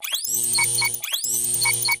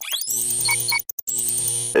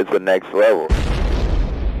It's the next level.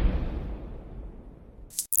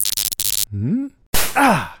 Hmm?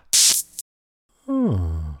 Ah!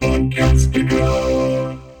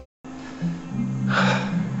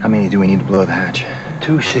 How many do we need to blow the hatch?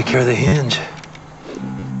 2 should secure the hinge.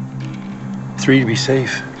 3 to be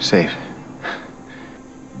safe. Safe.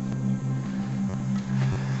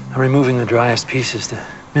 I'm removing the driest pieces to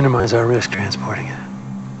minimize our risk transporting it.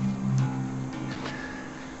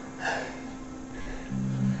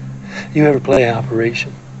 You ever play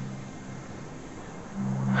Operation?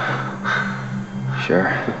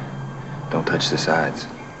 Sure. Don't touch the sides.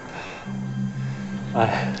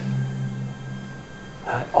 I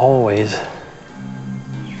always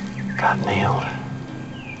got nailed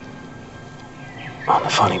on the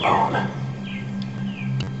funny bone.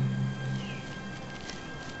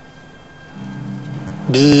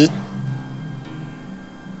 Bzz.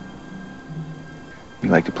 You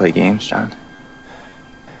like to play games, John?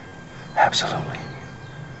 Absolutely.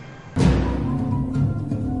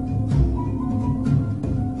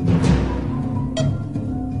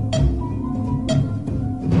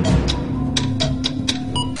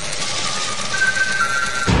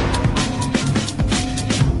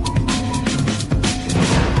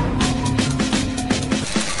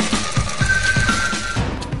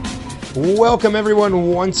 Welcome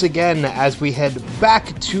everyone once again as we head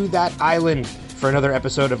back to that island for another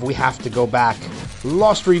episode of We Have to Go Back,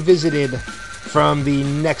 Lost Revisited from the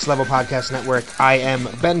Next Level Podcast Network. I am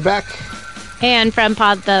Ben Beck. And from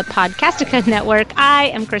the Podcastica Network, I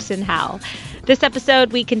am Kristen Howell. This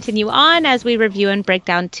episode, we continue on as we review and break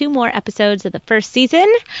down 2 more episodes of the first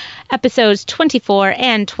season. Episodes 24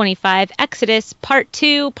 and 25, Exodus, Part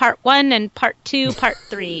 2, Part 1, and Part 2, Part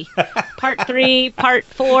 3. Part 3, Part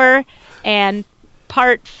 4, and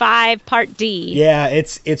Part 5, Part D. Yeah,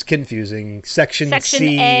 it's confusing. Section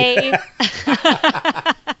C. A.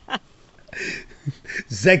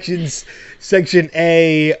 Section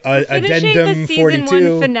A, addendum the 42.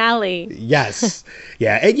 Season 1 finale. Yes.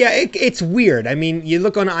 Yeah, it's weird. I mean, you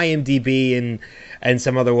look on IMDb and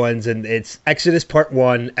some other ones, and it's Exodus Part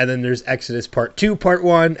 1, and then there's Exodus Part 2, Part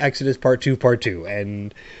 1, Exodus Part 2, Part 2,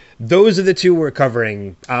 and those are the 2 we're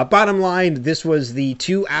covering. Bottom line, this was the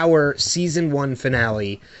 2-hour Season 1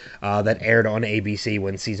 finale that aired on ABC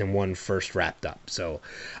when Season 1 first wrapped up. So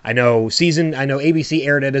I know ABC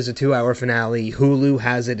aired it as a 2-hour finale. Hulu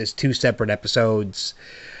has it as 2 separate episodes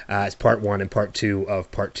as Part 1 and Part 2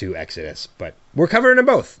 of Part 2 Exodus. But we're covering them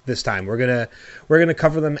both this time. We're gonna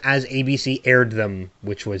cover them as ABC aired them,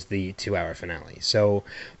 which was the 2-hour finale. So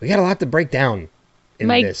we got a lot to break down in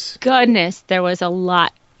this. My goodness, there was a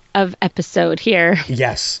lot of episode here.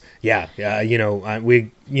 Yes. Yeah.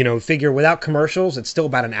 We figure without commercials, it's still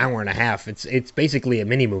about an hour and a half. It's basically a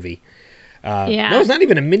mini movie. Yeah. No, it's not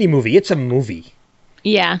even a mini movie. It's a movie.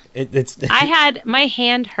 Yeah. I had my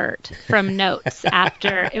hand hurt from notes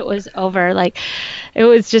after it was over. Like, it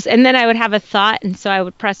was just, and then I would have a thought, and so I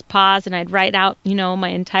would press pause and I'd write out, my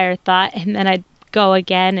entire thought, and then I'd go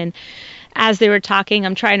again. And as they were talking,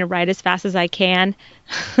 I'm trying to write as fast as I can.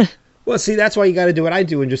 Well, see, that's why you got to do what I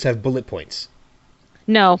do and just have bullet points.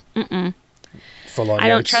 No. Full on I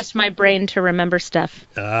don't notes. trust my brain to remember stuff.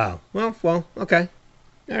 Oh, well, okay.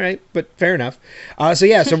 All right, but fair enough.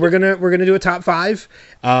 So we're gonna do a top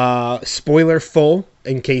 5, spoiler full,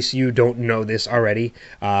 in case you don't know this already.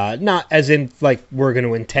 Not as in like we're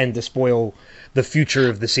gonna intend to spoil the future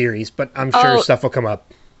of the series, but I'm sure stuff will come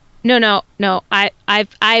up. No.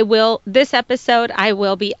 I will. This episode, I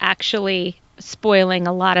will be actually spoiling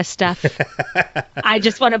a lot of stuff. I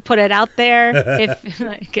just want to put it out there.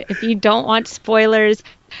 If you don't want spoilers,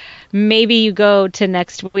 maybe you go to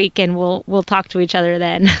next week and we'll talk to each other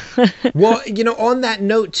then. Well, on that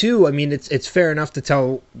note too, I mean, it's fair enough to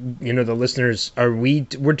tell the listeners,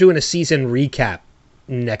 we're doing a season recap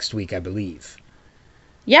next week, I believe.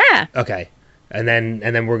 Yeah. Okay, and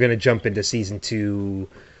then we're gonna jump into season 2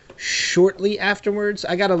 shortly afterwards.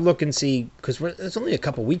 I gotta look and see, because there's only a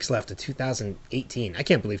couple weeks left of 2018. I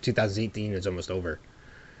can't believe 2018 is almost over.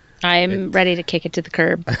 I'm ready to kick it to the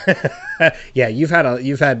curb. Yeah, you've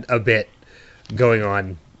had a bit going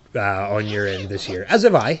on your end this year, as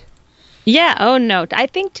have I. Yeah. Oh no, I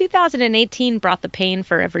think 2018 brought the pain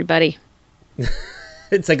for everybody.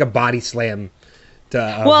 It's like a body slam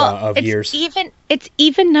of years. It's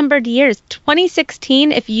even numbered years.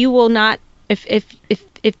 2016. If you will not,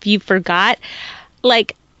 if you forgot,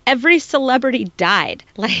 like, every celebrity died.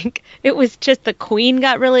 Like, it was just the Queen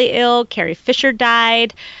got really ill. Carrie Fisher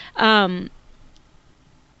died. Was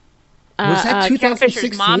that 2016? Carrie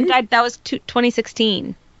Fisher's mom died. That was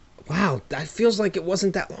 2016. Wow, that feels like it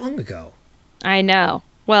wasn't that long ago. I know.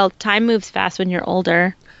 Well, time moves fast when you're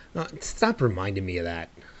older. Stop reminding me of that.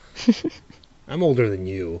 I'm older than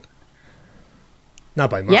you. Not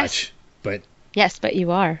by much, Yes. but Yes, but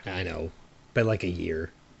you are. I know. By like a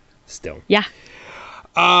year. Still. Yeah.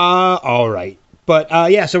 All right.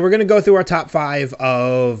 But yeah, so we're going to go through our top 5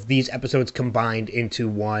 of these episodes combined into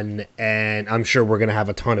one, and I'm sure we're going to have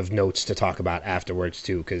a ton of notes to talk about afterwards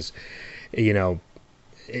too, because, you know,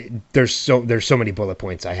 there's so many bullet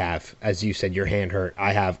points I have. As you said, your hand hurt.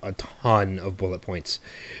 I have a ton of bullet points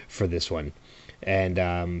for this one.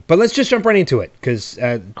 And but let's just jump right into it, because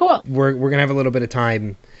Cool. we're going to have a little bit of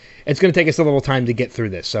time. It's going to take us a little time to get through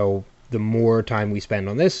this, so the more time we spend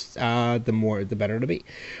on this, the better it'll be.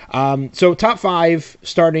 So top 5,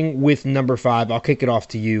 starting with number 5. I'll kick it off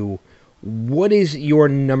to you. What is your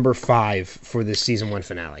number 5 for this season 1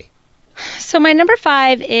 finale? So my number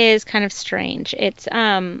 5 is kind of strange. It's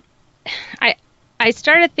I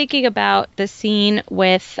started thinking about the scene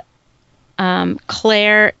with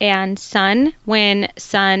Claire and Sun, when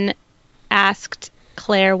Sun asked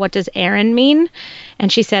Claire, what does Aaron mean?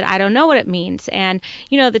 And she said, I don't know what it means. And,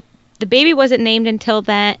 you know, the baby wasn't named until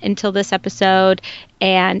this episode.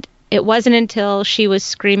 And it wasn't until she was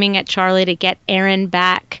screaming at Charlie to get Aaron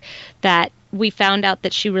back that we found out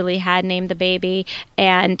that she really had named the baby.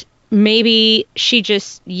 And maybe she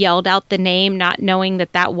just yelled out the name, not knowing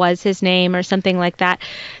that that was his name or something like that.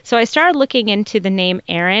 So I started looking into the name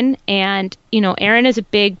Aaron, and, you know, Aaron is a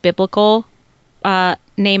big biblical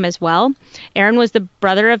name as well. Aaron was the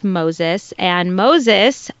brother of Moses, and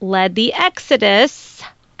Moses led the Exodus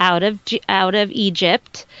out of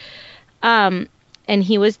Egypt. And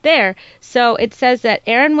he was there. So it says that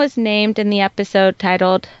Aaron was named in the episode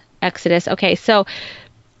titled Exodus. Okay, so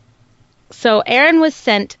Aaron was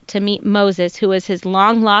sent to meet Moses, who was his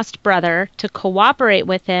long-lost brother, to cooperate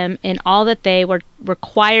with him in all that they were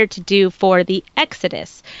required to do for the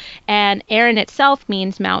Exodus. And Aaron itself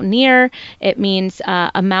means mountaineer. It means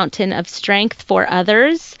a mountain of strength for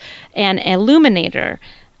others, and illuminator.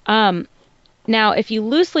 Now, if you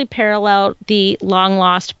loosely parallel the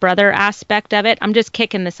long-lost brother aspect of it, I'm just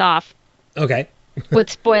kicking this off. Okay.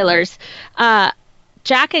 With spoilers.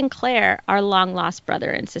 Jack and Claire are long-lost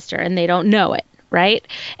brother and sister, and they don't know it, right?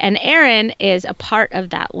 And Aaron is a part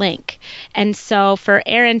of that link. And so for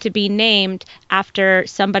Aaron to be named after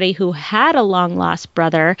somebody who had a long-lost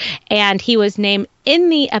brother, and he was named in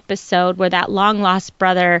the episode where that long-lost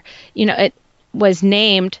brother, you know, it was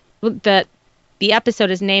named, the episode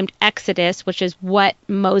is named Exodus, which is what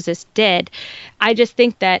Moses did. I just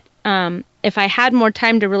think that if I had more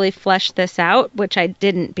time to really flesh this out, which I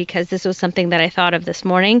didn't because this was something that I thought of this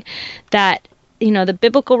morning, that, you know, the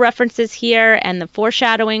biblical references here and the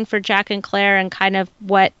foreshadowing for Jack and Claire and kind of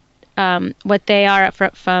what they are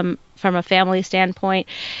from a family standpoint,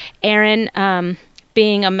 Aaron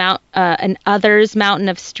being an others mountain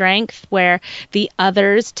of strength, where the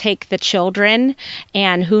others take the children,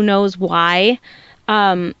 and who knows why.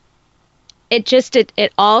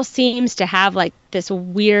 It all seems to have like this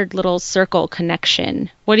weird little circle connection.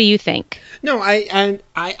 What do you think? No, I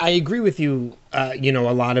agree with you. You know,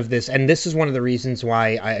 a lot of this, and this is one of the reasons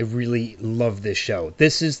why I really love this show.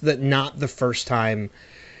 This is not the first time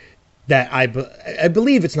that I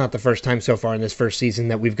believe it's not the first time so far in this first season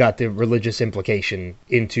that we've got the religious implication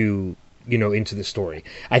into the story.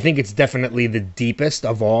 I think it's definitely the deepest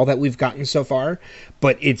of all that we've gotten so far,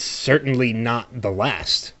 but it's certainly not the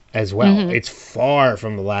last as well. Mm-hmm. It's far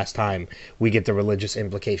from the last time we get the religious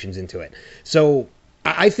implications into it. So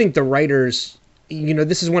I think the writers, you know,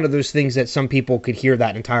 this is one of those things that some people could hear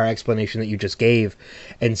that entire explanation that you just gave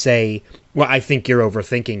and say, well, I think you're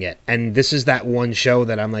overthinking it. And this is that one show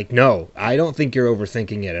that I'm like, no, I don't think you're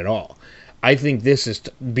overthinking it at all. I think this is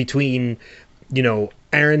between, you know,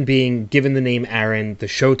 Aaron being given the name Aaron, the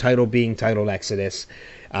show title being titled Exodus.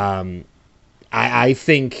 I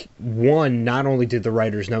think, one, not only did the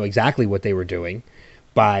writers know exactly what they were doing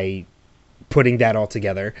by putting that all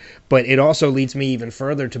together, but it also leads me even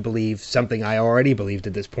further to believe something I already believed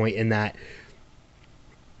at this point, in that,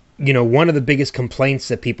 you know, one of the biggest complaints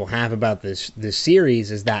that people have about this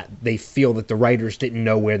series is that they feel that the writers didn't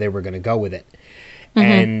know where they were going to go with it. Mm-hmm.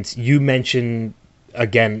 And you mentioned,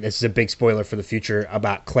 again, this is a big spoiler for the future,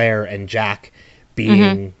 about Claire and Jack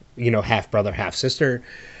being, you know, half brother, half sister.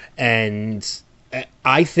 And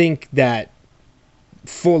I think that,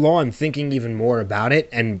 full on thinking even more about it,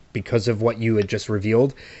 and because of what you had just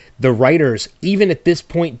revealed, the writers, even at this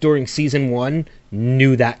point during season 1,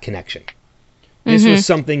 knew that connection. This was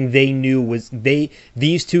something they knew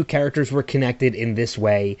these two characters were connected in this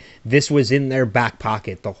way. This was in their back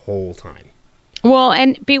pocket the whole time.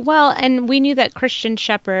 And we knew that Christian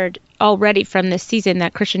Shepherd already from this season,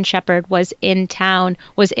 that Christian Shepherd was in town,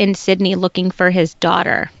 was in Sydney looking for his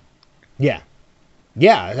daughter. Yeah.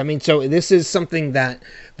 Yeah. I mean, so this is something that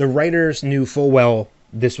the writers knew full well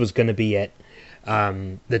this was going to be it,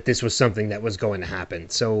 that this was something that was going to happen.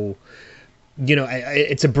 So,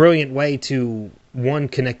 it's a brilliant way to, one,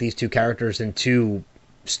 connect these two characters, and two,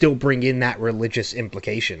 still bring in that religious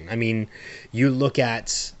implication. I mean, you look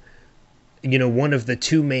at, one of the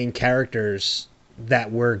two main characters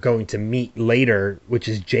that we're going to meet later, which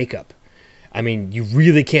is Jacob. I mean, you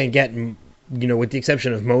really can't get, with the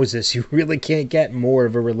exception of Moses, you really can't get more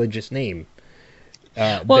of a religious name.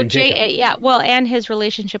 Than Jacob. And his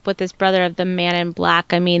relationship with his brother of the Man in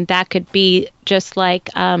Black. I mean, that could be just like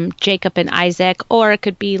Jacob and Isaac, or it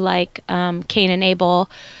could be like Cain and Abel.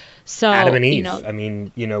 So Adam and Eve. I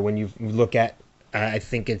mean, when you look at, I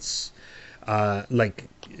think it's like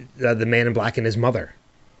the Man in Black and his mother.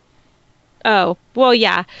 Oh, well,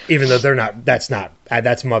 yeah. Even though they're not, that's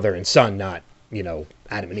mother and son, not,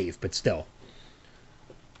 Adam and Eve, but still.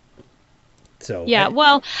 So yeah,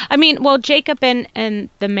 Jacob and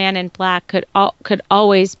the Man in Black could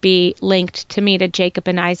always be linked to me to Jacob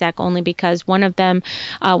and Isaac, only because one of them,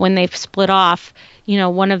 when they split off,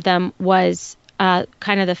 one of them was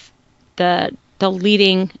kind of the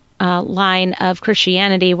leading line of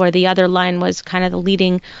Christianity, where the other line was kind of the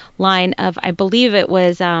leading line of, I believe it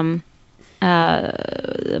was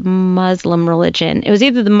Muslim religion. It was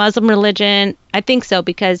either the Muslim religion, I think so,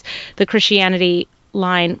 because the Christianity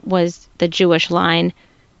line was the Jewish line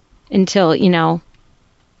until,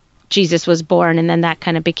 Jesus was born, and then that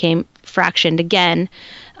kind of became fractioned again.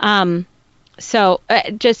 So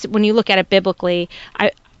just when you look at it biblically,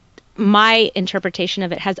 my interpretation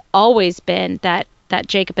of it has always been that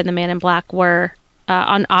Jacob and the Man in Black were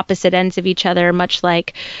on opposite ends of each other, much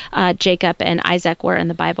like Jacob and Isaac were in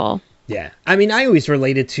the Bible. Yeah. I mean, I always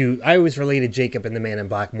related Jacob and the Man in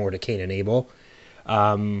Black more to Cain and Abel.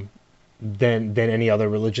 Than any other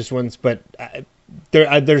religious ones, but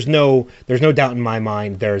there's no doubt in my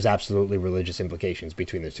mind there's absolutely religious implications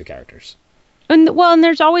between those two characters. And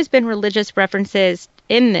there's always been religious references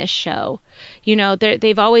in this show.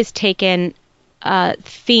 They've always taken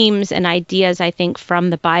themes and ideas, I think,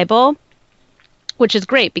 from the Bible, which is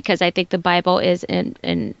great, because I think the Bible is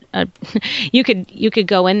you could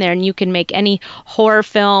go in there and you can make any horror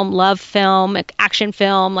film, love film, action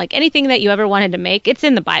film, like anything that you ever wanted to make, it's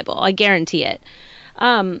in the Bible. I guarantee it.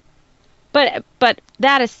 But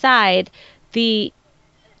that aside, the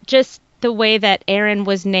way that Aaron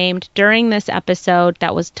was named during this episode,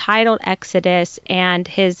 that was titled Exodus, and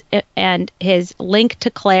his link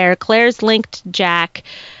to Claire's link to Jack,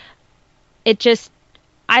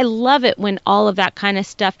 I love it when all of that kind of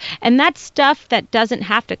stuff, and that's stuff that doesn't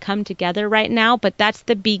have to come together right now, but that's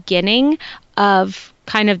the beginning of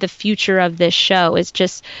kind of the future of this show, is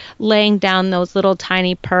just laying down those little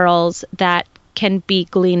tiny pearls that can be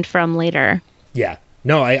gleaned from later. Yeah,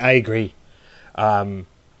 no, I agree. And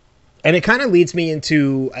it kind of leads me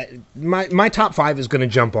into my top 5 is going to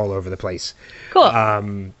jump all over the place. Cool.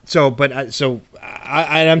 I'm just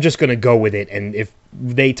going to go with it, and if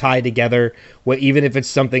they tie together, even if it's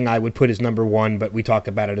something I would put as number 1, but we talk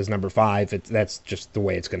about it as number 5, that's just the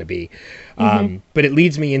way it's going to be. Mm-hmm. But it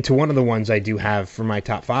leads me into one of the ones I do have for my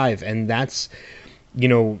top 5, and that's,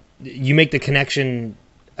 you make the connection.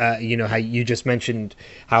 How you just mentioned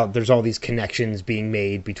how there's all these connections being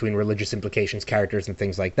made between religious implications, characters, and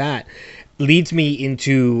things like that, leads me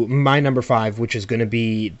into my number 5, which is going to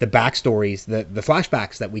be the backstories, the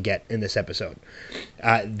flashbacks that we get in this episode.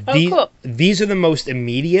 Cool. These are the most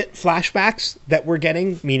immediate flashbacks that we're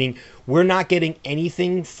getting, meaning we're not getting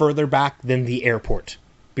anything further back than the airport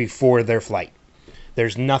before their flight.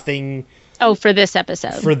 There's nothing... Oh, for this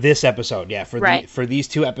episode. For this episode, yeah. Right. For these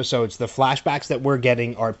 2 episodes, the flashbacks that we're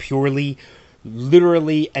getting are purely,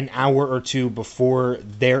 literally an hour or 2 before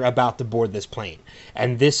they're about to board this plane.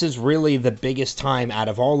 And this is really the biggest time out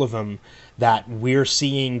of all of them that we're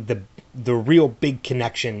seeing the real big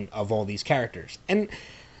connection of all these characters. And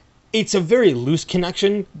it's a very loose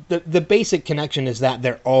connection. The basic connection is that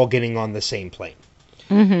they're all getting on the same plane.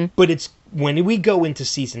 Mm-hmm. But it's when we go into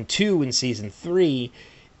season 2 and season 3,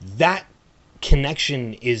 that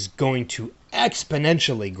connection is going to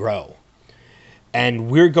exponentially grow, and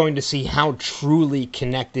we're going to see how truly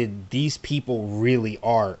connected these people really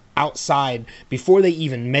are outside, before they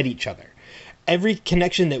even met each other. Every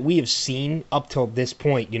connection that we have seen up till this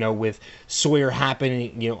point, with Sawyer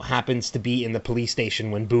happens to be in the police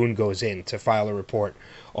station when Boone goes in to file a report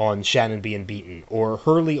on Shannon being beaten, or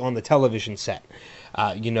Hurley on the television set.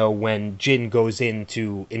 when Jin goes in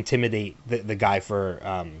to intimidate the guy for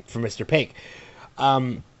Mr. Pig.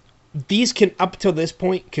 These can, up till this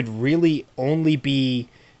point, could really only be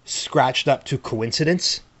scratched up to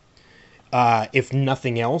coincidence, if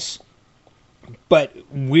nothing else. But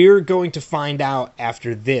we're going to find out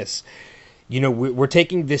after this. We're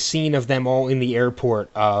taking this scene of them all in the airport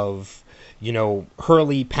of,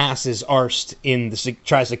 Hurley passes Arst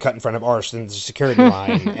tries to cut in front of Arst in the security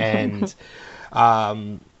line. And,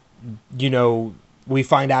 we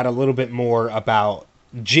find out a little bit more about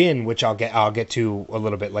Jin, which I'll get to a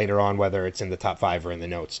little bit later on, whether it's in the top 5 or in the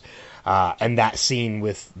notes. And that scene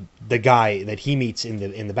with the guy that he meets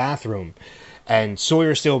in the bathroom. And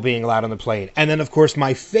Sawyer still being allowed on the plane. And then, of course,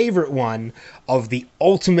 my favorite one of the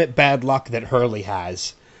ultimate bad luck that Hurley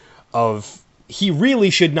has of he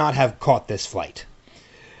really should not have caught this flight.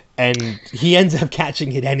 And he ends up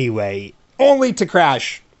catching it anyway, only to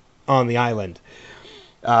crash on the island.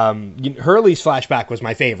 Hurley's flashback was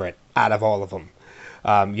my favorite out of all of them.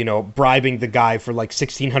 Bribing the guy for like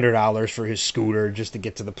 $1,600 for his scooter just to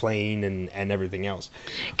get to the plane and everything else.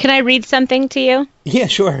 Can I read something to you? Yeah,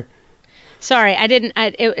 sure. Sorry, I didn't.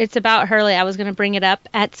 It's about Hurley. I was going to bring it up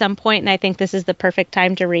at some point, and I think this is the perfect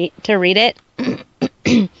time to read it.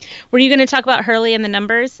 Were you going to talk about Hurley and the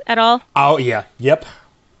numbers at all? Oh yeah, yep.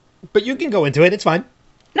 But you can go into it. It's fine.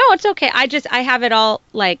 No, it's okay. I have it all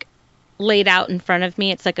like laid out in front of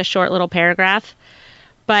me. It's like a short little paragraph.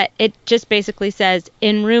 But it just basically says,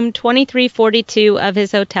 in room 2342 of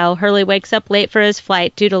his hotel, Hurley wakes up late for his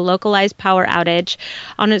flight due to localized power outage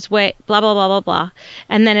on his way, blah, blah, blah, blah, blah.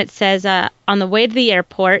 And then it says, on the way to the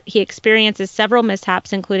airport, he experiences several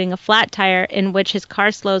mishaps, including a flat tire in which his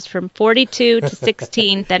car slows from 42 to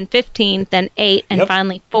 16, then 15, then 8, and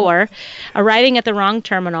finally 4. Arriving at the wrong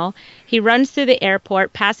terminal, he runs through the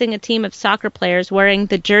airport, passing a team of soccer players wearing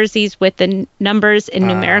the jerseys with the numbers in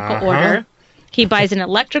numerical order. He buys an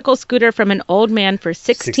electrical scooter from an old man for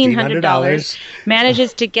 $1,600,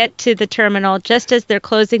 manages to get to the terminal just as they're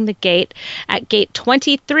closing the gate. At gate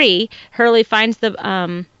 23, Hurley finds the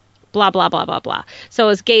blah, blah, blah, blah, blah. So it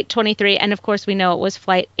was gate 23, and of course we know it was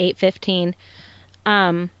flight 815.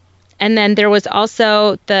 And then there was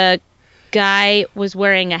also the guy was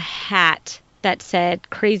wearing a hat that said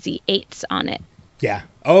Crazy Eights on it. Yeah.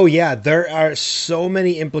 Oh, yeah. There are so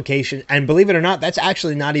many implications. And believe it or not, that's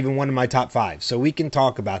actually not even one of my top 5. So we can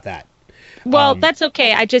talk about that. Well, that's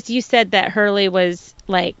okay. You said that Hurley was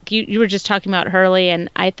like, you were just talking about Hurley.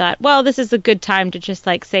 And I thought, well, this is a good time to just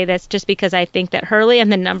like say this just because I think that Hurley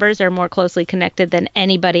and the numbers are more closely connected than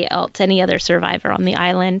anybody else, any other survivor on the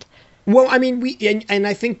island. Well, I mean, and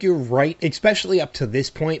I think you're right, especially up to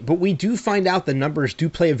this point. But we do find out the numbers do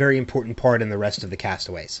play a very important part in the rest of the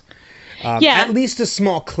castaways. At least a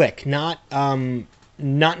small clique, not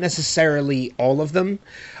necessarily all of them.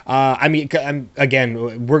 Again,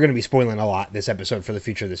 we're going to be spoiling a lot this episode for the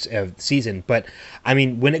future of this season. But, I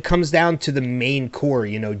mean, when it comes down to the main core,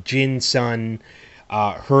 Jin, Sun,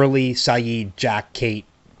 Hurley, Sayid, Jack, Kate,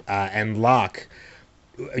 and Locke,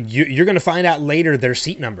 you're going to find out later their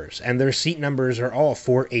seat numbers. And their seat numbers are all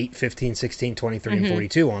 4, 8, 15, 16, 23, and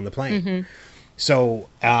 42 on the plane. Mm-hmm. So,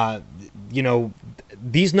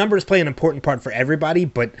 these numbers play an important part for everybody,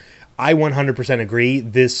 but I 100% agree.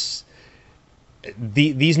 These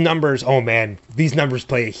numbers, oh man, these numbers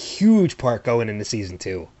play a huge part going into season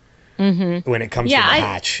 2 when it comes to the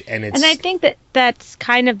hatch. And I think that's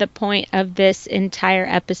kind of the point of this entire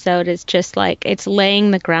episode is just like it's laying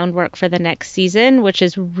the groundwork for the next season, which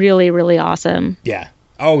is really, really awesome. Yeah.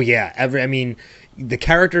 Oh yeah. The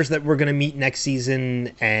characters that we're going to meet next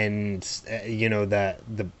season and,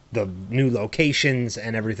 the new locations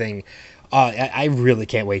and everything, I really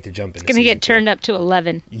can't wait to jump in. It's going to get turned up to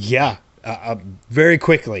 11. Yeah, very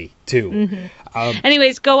quickly, too. Mm-hmm.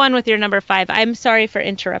 Anyways, go on with your number 5. I'm sorry for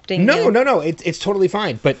interrupting you. No, it's totally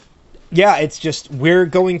fine. But, yeah, it's just we're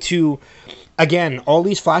going to... Again, all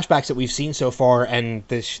these flashbacks that we've seen so far and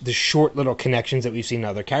the short little connections that we've seen in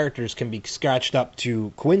other characters can be scratched up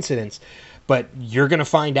to coincidence. But you're going to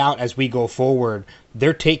find out as we go forward,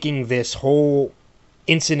 they're taking this whole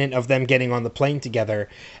incident of them getting on the plane together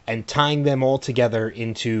and tying them all together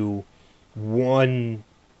into one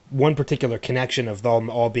particular connection of them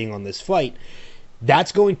all being on this flight.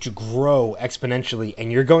 That's going to grow exponentially,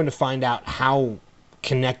 and you're going to find out how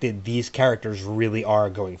connected these characters really are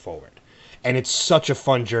going forward. And it's such a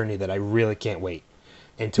fun journey that I really can't wait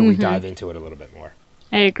until we dive into it a little bit more.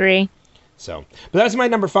 I agree. So, but that's my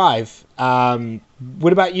number 5.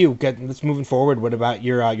 What about you? Let's moving forward. What about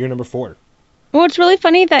your number 4? Well, it's really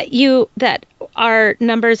funny that our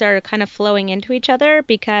numbers are kind of flowing into each other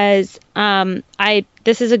because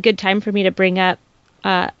this is a good time for me to bring up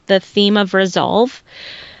the theme of resolve.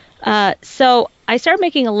 So I started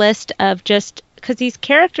making a list of just because these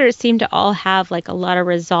characters seem to all have like a lot of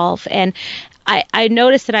resolve, and I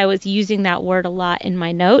noticed that I was using that word a lot in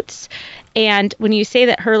my notes. And when you say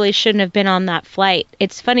that Hurley shouldn't have been on that flight,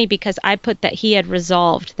 it's funny because I put that he had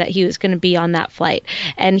resolved that he was going to be on that flight.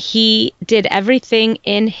 And he did everything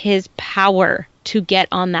in his power to get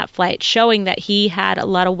on that flight, showing that he had a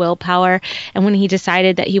lot of willpower. And when he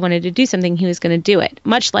decided that he wanted to do something, he was going to do it.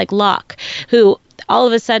 Much like Locke, who all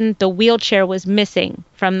of a sudden the wheelchair was missing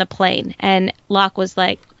from the plane. And Locke was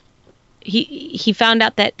like, he found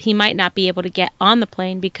out that he might not be able to get on the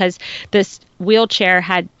plane because this wheelchair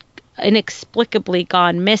had inexplicably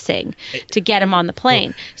gone missing to get him on the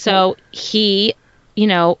plane. So he,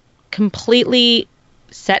 completely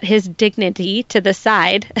set his dignity to the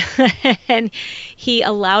side and he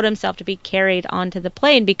allowed himself to be carried onto the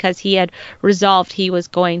plane because he had resolved he was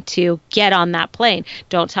going to get on that plane.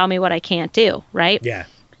 Don't tell me what I can't do, right? Yeah.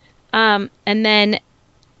 And then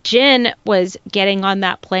Jin was getting on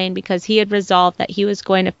that plane because he had resolved that he was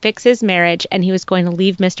going to fix his marriage and he was going to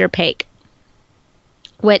leave Mr. Paik,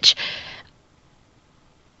 which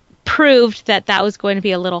proved that was going to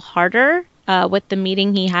be a little harder with the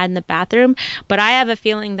meeting he had in the bathroom. But I have a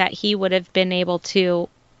feeling that he would have been able to,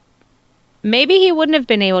 maybe he wouldn't have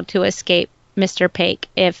been able to escape Mr. Paik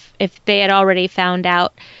if they had already found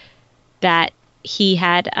out that he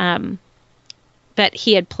had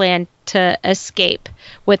planned to escape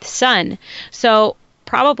with Sun. So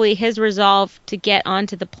probably his resolve to get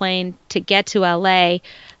onto the plane, to get to LA,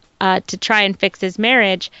 to try and fix his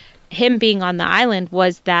marriage, him being on the island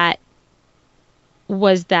was that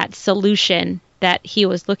solution that he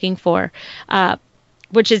was looking for,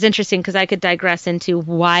 which is interesting because I could digress into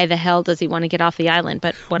why the hell does he want to get off the island,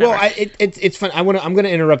 but whatever. Well, it's fun. I'm going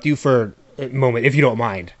to interrupt you for a moment, if you don't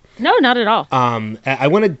mind. No, not at all. I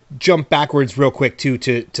want to jump backwards real quick to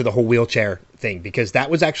the whole wheelchair thing, because that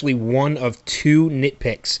was actually one of two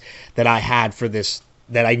nitpicks that I had for this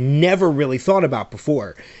that I never really thought about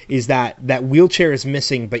before, is that wheelchair is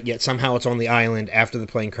missing, but yet somehow it's on the island after the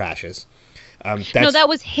plane crashes. No, that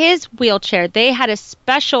was his wheelchair. They had a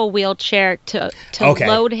special wheelchair to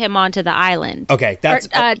load him onto the island. Okay, that's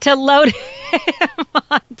to load him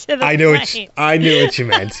onto the plane. I knew what you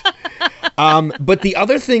meant. But the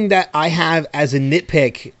other thing that I have as a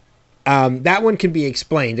nitpick, that one can be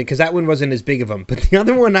explained because that one wasn't as big of them. But the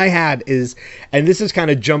other one I had is, and this is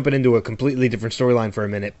kind of jumping into a completely different storyline for a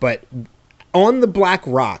minute, but on the Black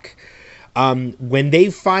Rock, when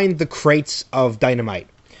they find the crates of dynamite,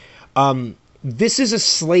 this is a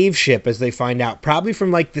slave ship, as they find out, probably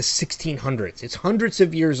from like the 1600s. It's hundreds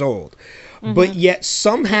of years old. Mm-hmm. But yet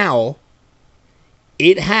somehow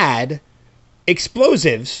it had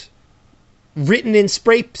explosives written in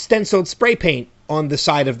stenciled spray paint on the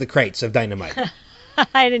side of the crates of dynamite.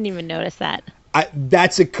 I didn't even notice that.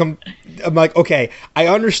 I'm like, okay, I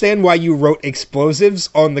understand why you wrote explosives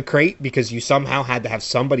on the crate, because you somehow had to have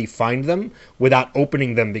somebody find them without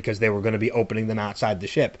opening them because they were going to be opening them outside the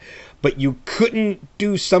ship. But you couldn't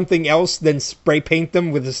do something else than spray paint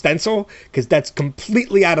them with a stencil, because that's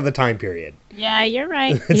completely out of the time period. Yeah, you're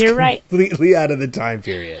right. You're right. Completely out of the time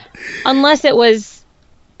period. Unless it was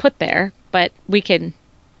put there, but we can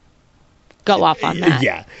go off on that.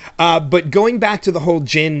 Yeah. But going back to the whole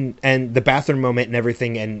Jin and the bathroom moment and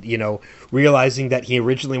everything, and, realizing that he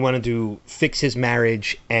originally wanted to fix his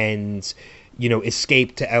marriage and,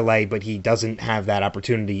 escape to LA, but he doesn't have that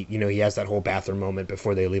opportunity. He has that whole bathroom moment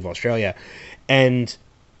before they leave Australia. And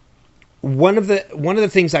one of the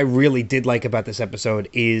things I really did like about this episode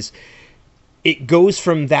is it goes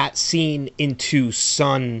from that scene into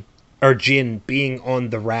Jin being on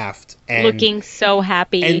the raft and looking so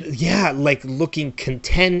happy, and looking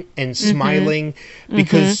content and smiling,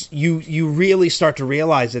 because you really start to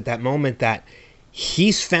realize at that moment that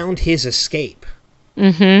he's found his escape,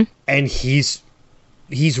 and he's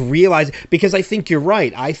realized, because I think you're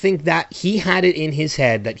right. I think that he had it in his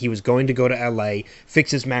head that he was going to go to LA, fix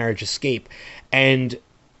his marriage, escape, and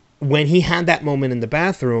when he had that moment in the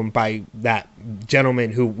bathroom by that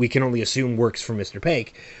gentleman who we can only assume works for Mr.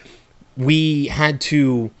 Paik, we had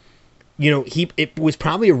to, it was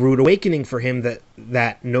probably a rude awakening for him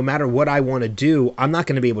that no matter what I want to do, I'm not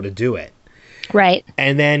going to be able to do it. Right.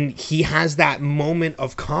 And then he has that moment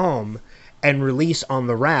of calm and release on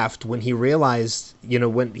the raft when he realized,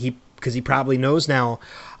 because he probably knows now,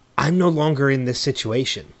 I'm no longer in this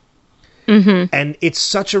situation. And it's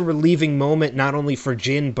such a relieving moment, not only for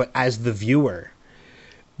Jin, but as the viewer.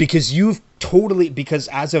 Because because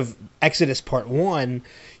as of Exodus Part 1,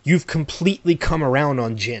 you've completely come around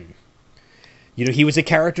on Jin. You know, he was a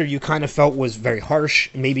character you kind of felt was very harsh,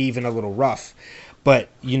 maybe even a little rough. But,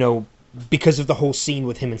 you know, because of the whole scene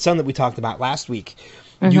with him and Son that we talked about last week,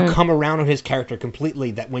 you come around on his character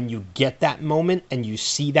completely, that when you get that moment and you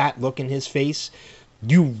see that look in his face,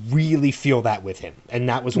 you really feel that with him. And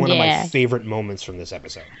that was one of my favorite moments from this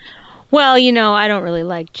episode. Well, you know, I don't really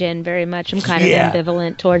like Jin very much. I'm kind of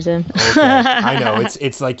ambivalent towards him. Okay. I know.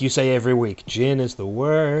 It's like you say every week, Jin is the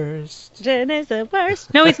worst. Jin is the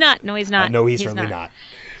worst. No, he's not. No, he's not. No, he's certainly not.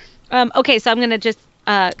 Okay, so I'm going to just...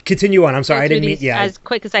 continue on. I'm sorry. I didn't mean... Yeah. As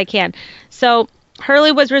quick as I can. So...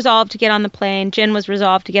 Hurley was resolved to get on the plane. Jin was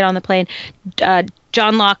resolved to get on the plane.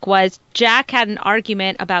 John Locke was. Jack had an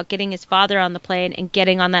argument about getting his father on the plane and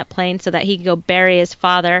getting on that plane so that he could go bury his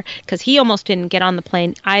father, because he almost didn't get on the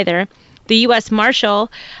plane either. The U.S.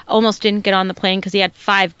 Marshal almost didn't get on the plane because he had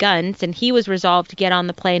 5 guns, and he was resolved to get on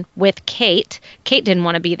the plane with Kate. Kate didn't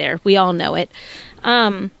want to be there. We all know it.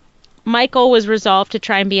 Michael was resolved to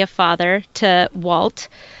try and be a father to Walt.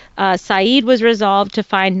 Saeed was resolved to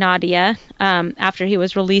find Nadia after he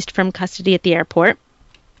was released from custody at the airport.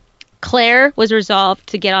 Claire was resolved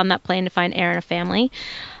to get on that plane to find Aaron a family.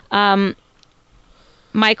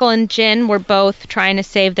 Michael and Jin were both trying to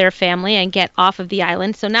save their family and get off of the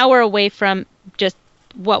island. So now we're away from just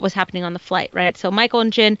what was happening on the flight, right? So Michael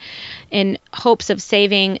and Jin, in hopes of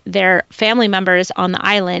saving their family members on the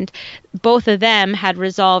island, both of them had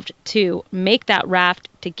resolved to make that raft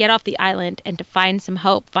to get off the island and to find some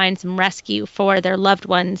hope, find some rescue for their loved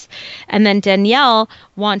ones. And then Danielle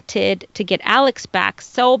wanted to get Alex back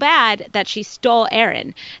so bad that she stole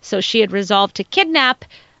Aaron. So she had resolved to kidnap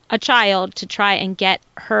a child to try and get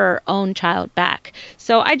her own child back.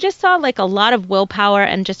 So I just saw like a lot of willpower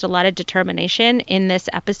and just a lot of determination in this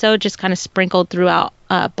episode, just kind of sprinkled throughout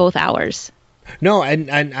both hours. No,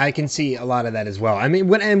 and I can see a lot of that as well. I mean,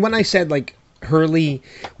 when I said like Hurley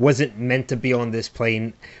wasn't meant to be on this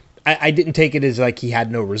plane, I didn't take it as like he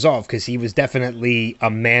had no resolve, because he was definitely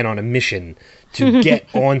a man on a mission to get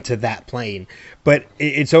onto that plane. But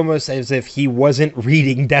it's almost as if he wasn't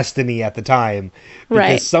reading Destiny at the time,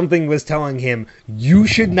 because something was telling him, you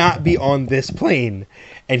should not be on this plane.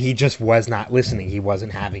 And he just was not listening. He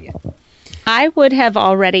wasn't having it. I would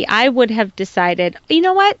have decided, you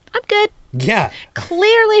know what? I'm good. Yeah.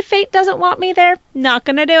 Clearly fate doesn't want me there. Not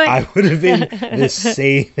going to do it. I would have been the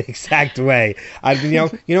same exact way. You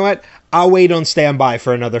know what? I'll wait on standby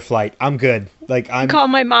for another flight. I'm good. Call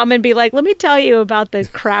my mom and be like, let me tell you about the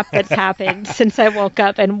crap that's happened since I woke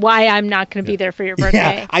up and why I'm not going to be there for your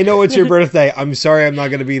birthday. Yeah, I know it's your birthday. I'm sorry I'm not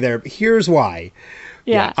going to be there. Here's why.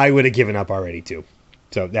 Yeah, I would have given up already too.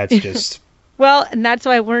 So that's just... Well, and that's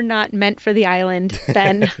why we're not meant for the island,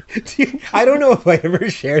 Ben. I don't know if I ever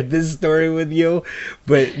shared this story with you,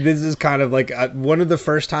 but this is kind of like one of the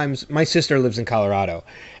first times. My sister lives in Colorado,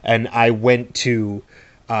 and I went to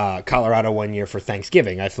Colorado one year for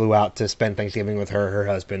Thanksgiving. I flew out to spend Thanksgiving with her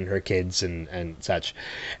husband, her kids, and such.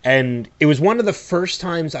 And it was one of the first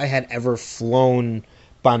times I had ever flown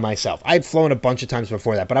by myself. I'd flown a bunch of times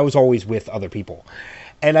before that, but I was always with other people.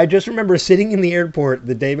 And I just remember sitting in the airport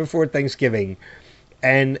the day before Thanksgiving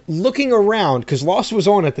and looking around, because Lost was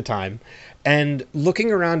on at the time, and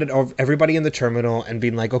looking around at everybody in the terminal and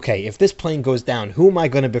being like, okay, if this plane goes down, who am I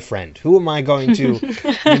going to befriend? Who am I going to,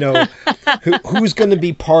 who's going to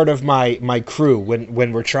be part of my crew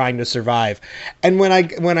when we're trying to survive? And when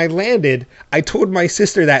I landed, I told my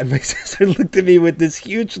sister that, and my sister looked at me with this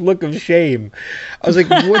huge look of shame. I was like,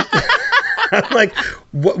 what? I'm like,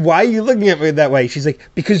 why are you looking at me that way? She's like,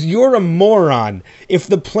 because you're a moron. If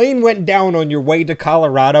the plane went down on your way to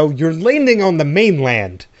Colorado, you're landing on the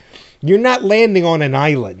mainland. You're not landing on an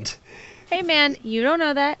island. Hey, man, you don't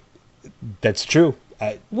know that. That's true.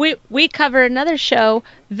 We cover another show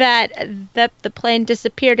that the plane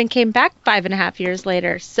disappeared and came back 5.5 years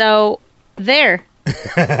later. So there.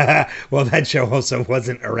 Well, that show also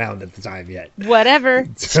wasn't around at the time yet. Whatever.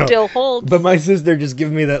 So, still holds. But my sister just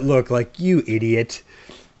gave me that look like, you idiot.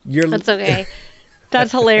 That's okay.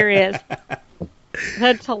 That's hilarious.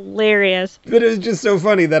 That's hilarious. But it was just so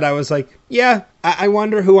funny that I was like, yeah, I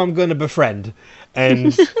wonder who I'm going to befriend.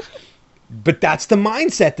 And but that's the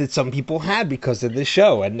mindset that some people had because of this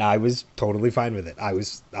show, and I was totally fine with it. I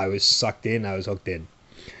was sucked in. I was hooked in.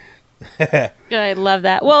 I love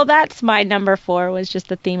that. Well, that's my number 4 was just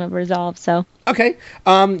the theme of resolve. So okay,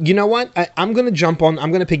 you know what? I'm gonna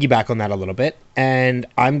piggyback on that a little bit, and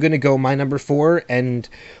I'm gonna go my number 4. And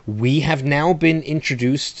we have now been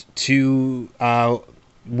introduced to.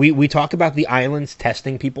 We talk about the islands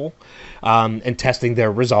testing people, and testing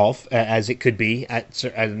their resolve as it could be at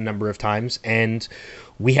a number of times, and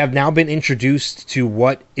we have now been introduced to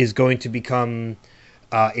what is going to become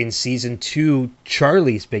in season 2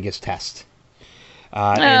 Charlie's biggest test.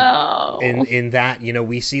 In that,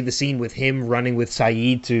 we see the scene with him running with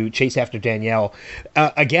Sayid to chase after Danielle.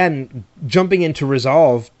 Again, jumping into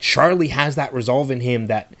resolve, Charlie has that resolve in him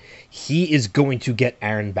that he is going to get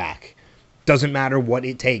Aaron back. Doesn't matter what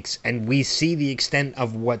it takes. And we see the extent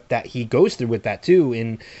of what that he goes through with that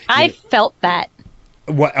too. I felt that.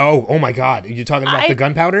 What? Oh my God! Are you talking about the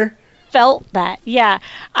gunpowder? Felt that, yeah.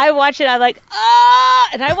 I watch it, I'm like,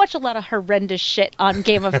 and I watch a lot of horrendous shit on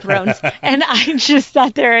Game of Thrones, and I just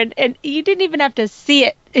sat there, and you didn't even have to see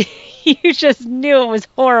it. You just knew it was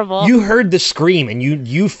horrible. You heard the scream, and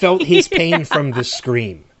you felt his pain from the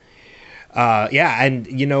scream. And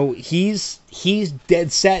he's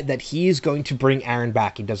dead set that he's going to bring Aaron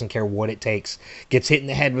back. He doesn't care what it takes. Gets hit in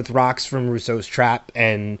the head with rocks from Rousseau's trap,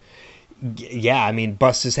 and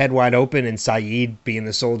busts his head wide open, and Sayid, being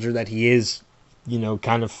the soldier that he is,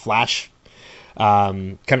 kind of flashes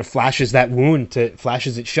that wound,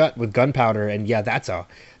 flashes it shut with gunpowder, and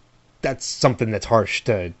that's something that's harsh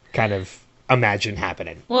to kind of imagine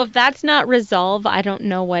happening. Well, if that's not resolve, I don't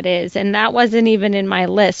know what is, and that wasn't even in my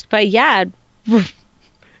list. But yeah,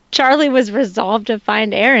 Charlie was resolved to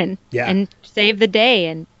find Aaron and save the day,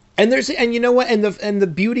 and you know what, and the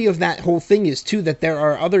beauty of that whole thing is too that there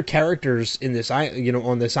are other characters in this,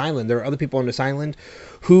 on this island. There are other people on this island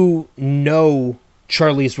who know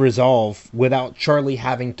Charlie's resolve without Charlie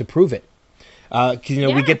having to prove it.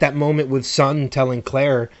 We get that moment with Sun telling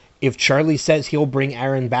Claire, if Charlie says he'll bring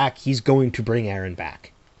Aaron back, he's going to bring Aaron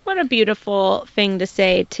back. What a beautiful thing to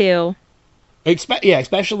say too.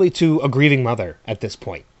 Especially to a grieving mother at this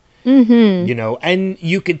point. Mm-hmm. And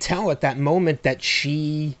you could tell at that moment that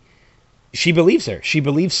she believes her. She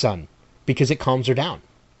believes Sun because it calms her down.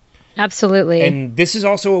 Absolutely. And this is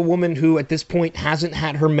also a woman who at this point hasn't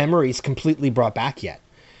had her memories completely brought back yet,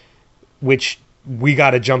 which we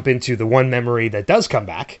got to jump into the one memory that does come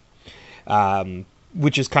back,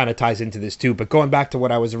 which is kind of ties into this too. But going back to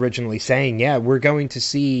what I was originally saying, we're going to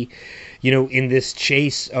see, in this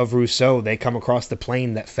chase of Rousseau, they come across the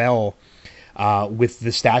plane that fell with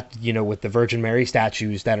the with the Virgin Mary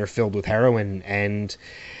statues that are filled with heroin, and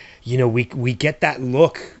we get that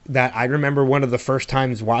look that I remember one of the first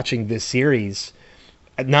times watching this series,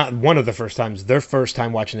 not one of the first times, their first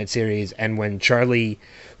time watching that series, and when Charlie,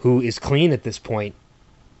 who is clean at this point,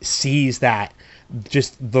 sees that,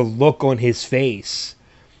 just the look on his face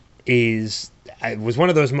it was one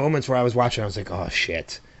of those moments where I was watching, I was like, oh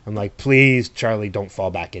shit. I'm like, please, Charlie, don't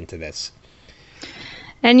fall back into this.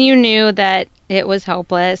 And you knew that it was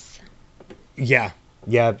hopeless. Yeah,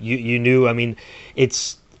 you knew. I mean,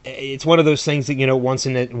 it's one of those things that, once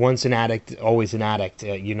an addict, always an addict.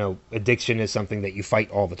 Addiction is something that you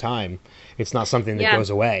fight all the time. It's not something that goes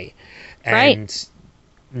away. And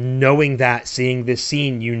knowing that, seeing this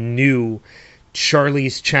scene, you knew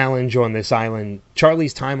Charlie's challenge on this island,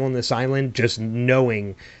 Charlie's time on this island, just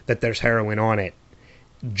knowing that there's heroin on it,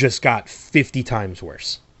 just got 50 times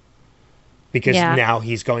worse. Because now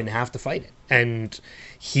he's going to have to fight it. And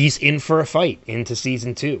he's in for a fight into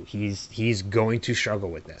season 2. He's going to struggle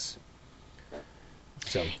with this.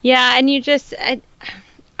 So and you just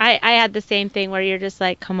I had the same thing where you're just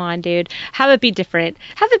like, come on, dude, have it be different.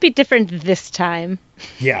 Have it be different this time.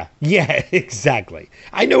 Yeah, exactly.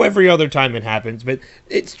 I know every other time it happens, but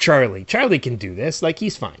it's Charlie. Charlie can do this. Like,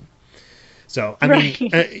 he's fine. So, I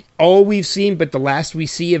mean, all we've seen, but the last we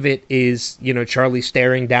see of it is, Charlie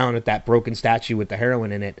staring down at that broken statue with the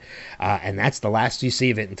heroin in it. And that's the last you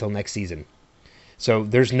see of it until next season. So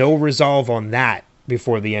there's no resolve on that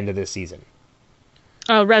before the end of this season.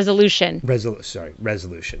 Oh, resolution.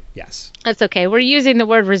 Resolution. Yes. That's okay. We're using the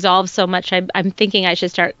word resolve so much, I'm thinking I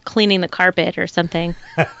should start cleaning the carpet or something.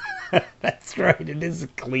 That's right. It is a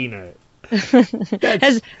cleaner.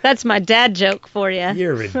 That's my dad joke for you.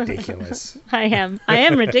 You're ridiculous. I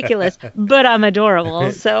am ridiculous, but I'm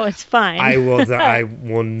adorable, so it's fine. I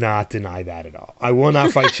will not deny that at all. I will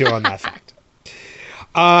not fight you on that fact.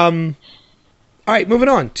 All right, moving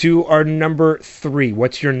on to our number 3.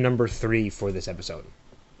 What's your number 3 for this episode?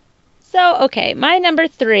 So, okay, my number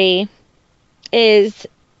 3 is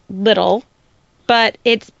little, but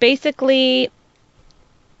it's basically,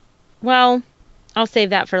 well, I'll save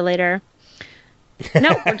that for later. No,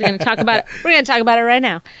 we're going to talk about it. We're going to talk about it right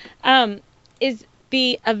now. Is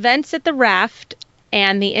the events at the raft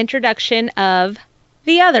and the introduction of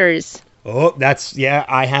the others. Oh,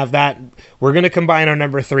 I have that. We're going to combine our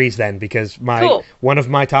number 3s then, because one of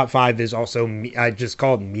my top 5 is also, I just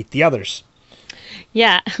called Meet the Others.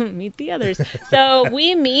 Yeah, Meet the Others. So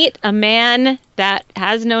we meet a man that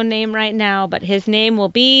has no name right now, but his name will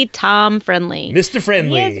be Tom Friendly. Mr.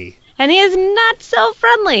 Friendly. And he is not so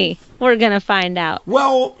friendly. We're going to find out.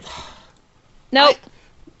 Well, Nope.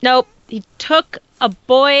 He took a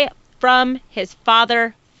boy from his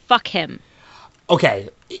father. Fuck him. okay.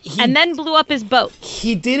 And then blew up his boat.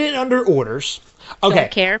 He did it under orders. Okay.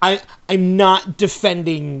 Don't care. I'm not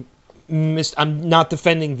defending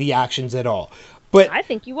the actions at all. But I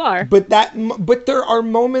think you are. But there are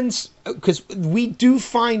moments, because we do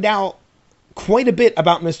find out quite a bit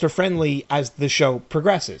about Mr. Friendly as the show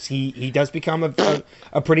progresses. He does become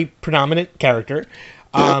a pretty predominant character.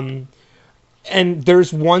 And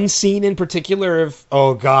there's one scene in particular of,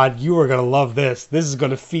 oh God, you are going to love this. This is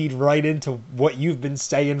going to feed right into what you've been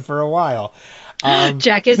saying for a while.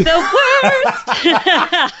 Jack is the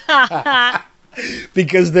worst.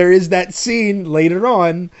 Because there is that scene later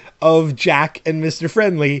on of Jack and Mr.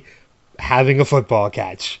 Friendly having a football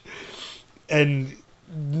catch. And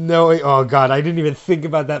oh God, I didn't even think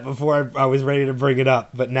about that before I was ready to bring it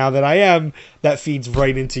up. But now that I am, that feeds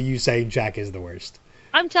right into you saying Jack is the worst.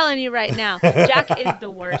 I'm telling you right now, Jack is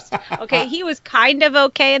the worst. Okay, he was kind of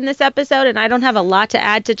okay in this episode, and I don't have a lot to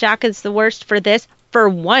add to Jack is the worst for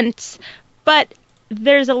once. But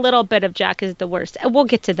there's a little bit of Jack is the worst. And we'll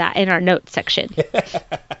get to that in our notes section.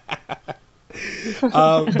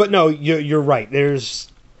 But no, you're right.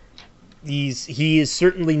 He is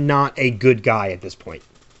certainly not a good guy at this point.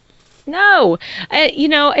 No,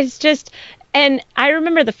 it's just, and I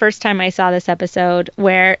remember the first time I saw this episode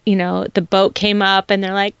where, the boat came up and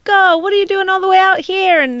they're like, "Go, what are you doing all the way out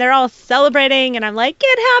here?" And they're all celebrating, and I'm like,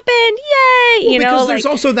 "It happened, yay!" Because there's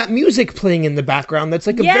also that music playing in the background that's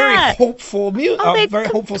like a very hopeful very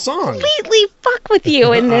hopeful song. Completely fuck with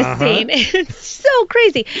you in this scene. It's so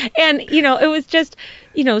crazy, and it was just,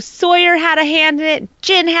 Sawyer had a hand in it,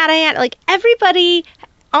 Jin had a hand, like everybody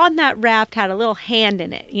on that raft had a little hand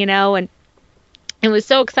in it, and it was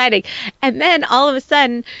so exciting. And then all of a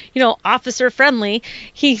sudden, Officer Friendly,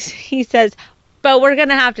 he says, "But we're going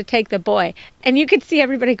to have to take the boy." And you could see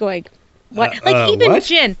everybody going, what? Even what?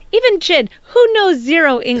 Jin, who knows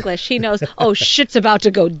zero English, he knows, oh, shit's about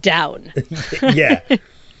to go down. Yeah.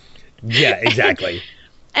 Yeah, exactly.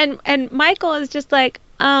 And Michael is just like,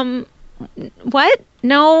 what?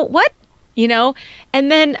 No, what?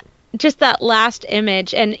 And then just that last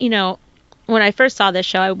image, and, when I first saw this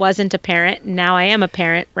show, I wasn't a parent. Now I am a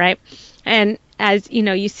parent, right? And as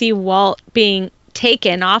you see Walt being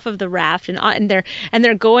taken off of the raft, and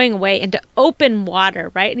they're going away into open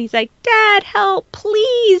water, right? And he's like, "Dad, help!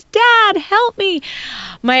 Please, Dad, help me!"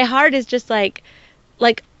 My heart is just like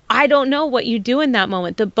I don't know what you do in that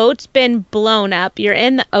moment. The boat's been blown up. You're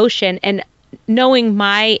in the ocean, and knowing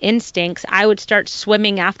my instincts, I would start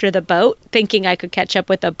swimming after the boat, thinking I could catch up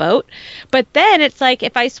with the boat. But then it's like,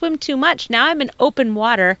 if I swim too much, now I'm in open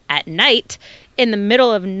water at night in the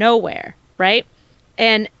middle of nowhere, right?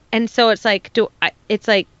 And so it's like,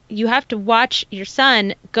 you have to watch your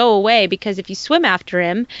son go away, because if you swim after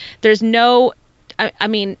him, there's no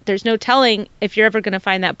telling if you're ever going to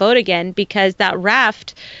find that boat again, because that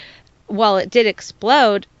raft, while it did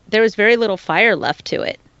explode, there was very little fire left to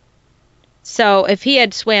it. So if he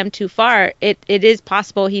had swam too far, it is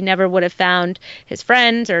possible he never would have found his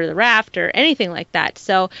friends or the raft or anything like that.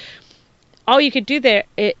 So all you could do there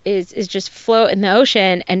is just float in the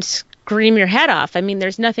ocean and scream your head off. I mean,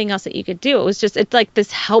 there's nothing else that you could do. It's like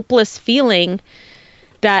this helpless feeling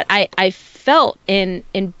that I felt in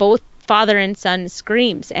both father and son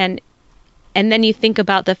screams. And then you think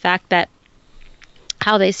about the fact that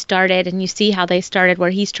how they started, and you see how they started, where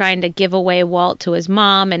he's trying to give away Walt to his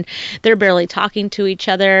mom, and they're barely talking to each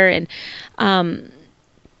other, and and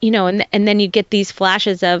then you get these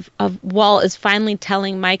flashes of Walt is finally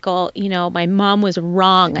telling Michael, my mom was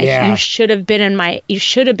wrong. You should have been in my life. You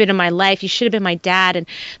should have been my dad. And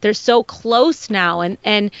they're so close now,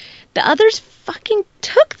 and the others fucking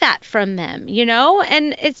took that from them,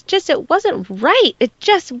 and it wasn't right. It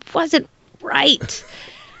just wasn't right.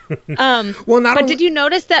 Did you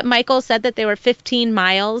notice that Michael said that they were 15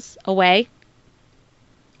 miles away?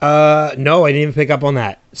 No, I didn't even pick up on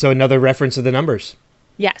that. So another reference to the numbers.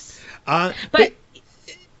 Yes. But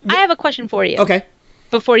I have a question for you. Okay.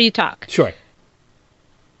 Before you talk. Sure.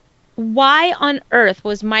 Why on earth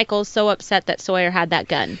was Michael so upset that Sawyer had that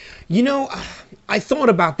gun? I thought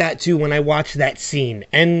about that too when I watched that scene,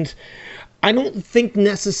 and I don't think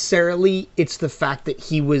necessarily it's the fact that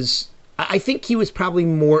I think he was probably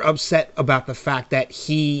more upset about the fact that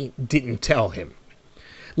he didn't tell him.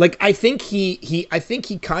 Like, I think he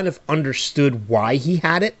kind of understood why he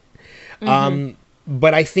had it. Mm-hmm.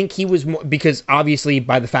 But I think he was more, because obviously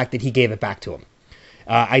by the fact that he gave it back to him.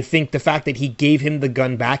 I think the fact that he gave him the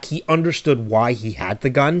gun back, he understood why he had the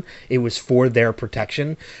gun. It was for their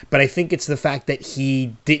protection. But I think it's the fact that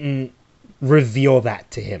he didn't reveal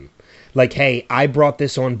that to him. Like, hey, I brought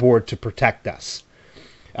this on board to protect us.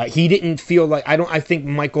 He didn't feel like... I think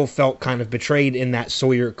Michael felt kind of betrayed in that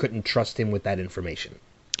Sawyer couldn't trust him with that information.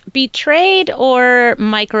 Betrayed or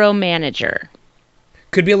micromanager?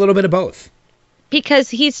 Could be a little bit of both. Because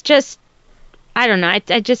he's just... I don't know. I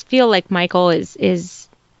just feel like Michael is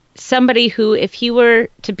somebody who, if he were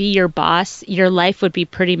to be your boss, your life would be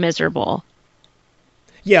pretty miserable.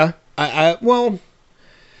 Yeah. Well,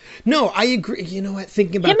 no, I agree. You know what?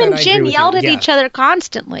 Thinking about him that, and Jin yelled at each other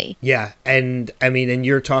constantly. Yeah, and I mean, and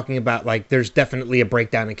you're talking about, like, there's definitely a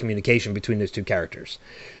breakdown in communication between those two characters.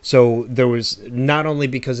 So there was, not only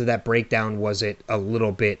because of that breakdown was it a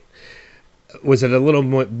little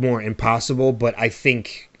more impossible, but I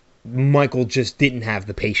think Michael just didn't have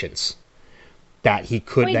the patience that he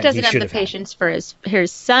could. Well, he doesn't have the patience for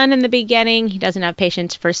his son in the beginning. He doesn't have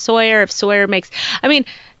patience for Sawyer. If Sawyer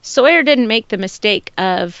Sawyer didn't make the mistake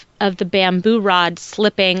of the bamboo rod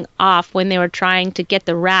slipping off when they were trying to get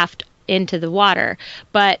the raft into the water,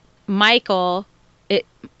 but Michael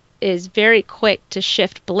is very quick to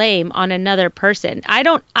shift blame on another person.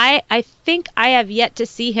 I think I have yet to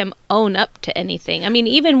see him own up to anything. I mean,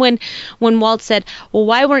 even when Walt said, well,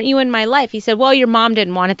 why weren't you in my life? He said, well, your mom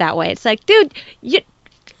didn't want it that way. It's like, dude,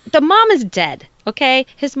 the mom is dead. Okay.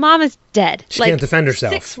 His mom is dead. She can't defend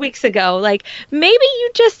herself. 6 weeks ago. Like, maybe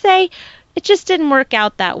you just say, it just didn't work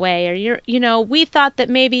out that way. Or we thought that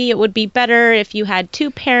maybe it would be better if you had two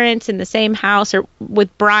parents in the same house or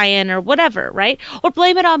with Brian or whatever, right? Or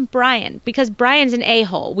blame it on Brian because Brian's an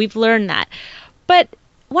a-hole. We've learned that. But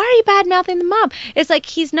why are you bad-mouthing the mom? It's like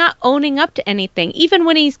he's not owning up to anything. Even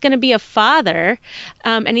when he's going to be a father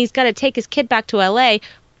and he's got to take his kid back to LA,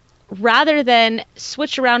 rather than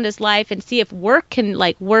switch around his life and see if work can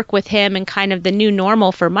work with him and kind of the new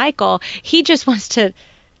normal for Michael, he just wants to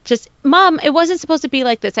Mom, it wasn't supposed to be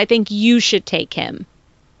like this. I think you should take him.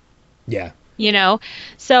 Yeah.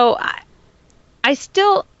 So I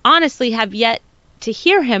still honestly have yet to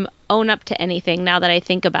hear him own up to anything now that I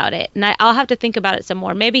think about it. And I'll have to think about it some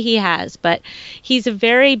more. Maybe he has, but he's a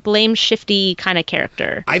very blame shifty kind of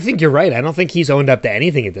character. I think you're right. I don't think he's owned up to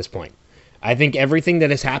anything at this point. I think everything that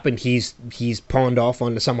has happened, he's pawned off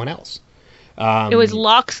onto someone else. It was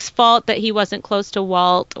Locke's fault that he wasn't close to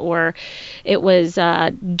Walt, or it was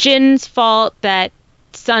Jin's fault that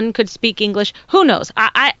Sun could speak English. Who knows?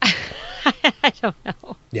 I don't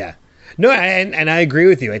know. Yeah. No, and I agree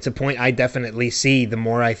with you. It's a point I definitely see the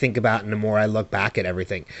more I think about and the more I look back at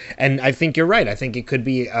everything. And I think you're right. I think it could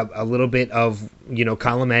be a little bit of,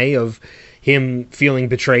 column A of him feeling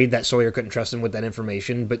betrayed that Sawyer couldn't trust him with that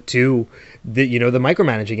information, but two, the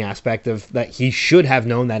micromanaging aspect of that he should have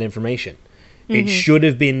known that information. It should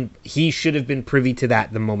have been, he should have been privy to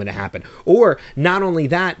that the moment it happened. Or not only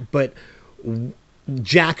that, but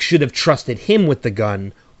Jack should have trusted him with the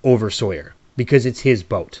gun over Sawyer because it's his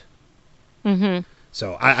boat. Mm-hmm.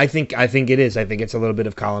 So I think it is. I think it's a little bit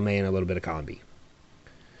of column A and a little bit of column B.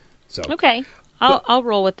 So okay, I'll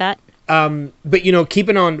roll with that. But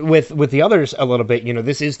keeping on with the others a little bit,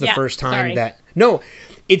 this is the first time that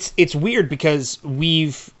it's weird because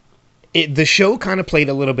the show kind of played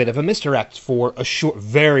a little bit of a misdirect for a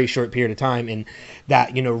very short period of time, in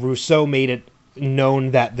that Rousseau made it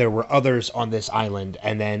known that there were others on this island,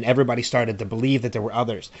 and then everybody started to believe that there were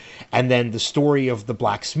others, and then the story of the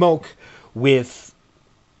black smoke with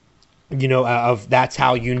of that's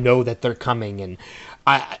how that they're coming, and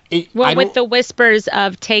with the whispers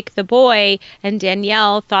of take the boy, and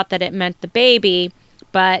Danielle thought that it meant the baby,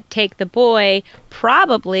 but take the boy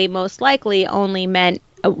probably most likely only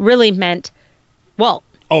really meant Walt.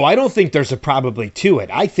 Oh, I don't think there's a probably to it.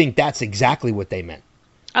 I think that's exactly what they meant.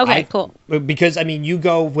 Okay, cool. Because, you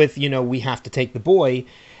go with, we have to take the boy,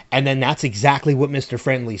 and then that's exactly what Mr.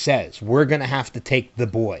 Friendly says. We're going to have to take the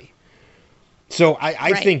boy. So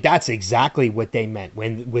I think that's exactly what they meant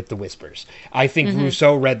with the whispers. I think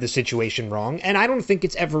Rousseau read the situation wrong, and I don't think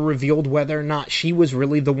it's ever revealed whether or not she was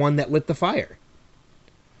really the one that lit the fire.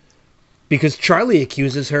 Because Charlie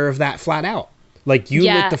accuses her of that flat out. Like, you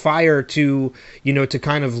lit the fire to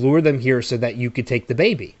kind of lure them here so that you could take the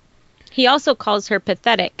baby. He also calls her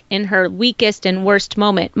pathetic in her weakest and worst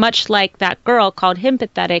moment, much like that girl called him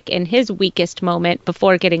pathetic in his weakest moment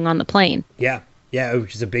before getting on the plane. Yeah,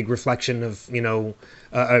 which is a big reflection of,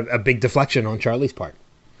 a big deflection on Charlie's part.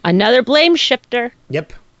 Another blame shifter.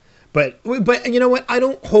 Yep. But you know what? I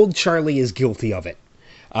don't hold Charlie as guilty of it.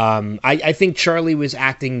 I think Charlie was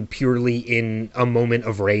acting purely in a moment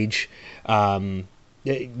of rage, and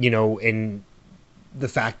the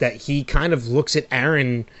fact that he kind of looks at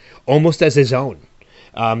Aaron almost as his own.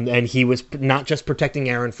 And he was not just protecting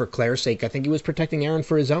Aaron for Claire's sake. I think he was protecting Aaron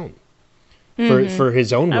for his own. For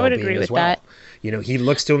his own I would well-being agree as with well. that. You know, he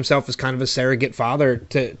looks to himself as kind of a surrogate father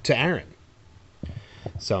to Aaron.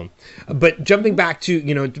 So, but jumping back to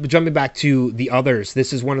the others,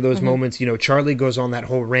 this is one of those moments, you know, Charlie goes on that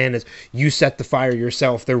whole rant as you set the fire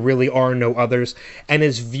yourself. There really are no others. And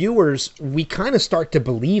as viewers, we kind of start to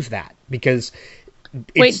believe that because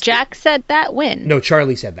Wait, Jack said that when? No,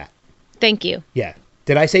 Charlie said that. Thank you. Yeah.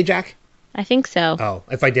 Did I say Jack? I think so. Oh,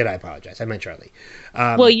 if I did, I apologize. I meant Charlie.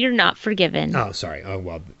 Well, you're not forgiven. Oh, sorry. Oh,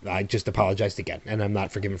 well, I just apologized again, and I'm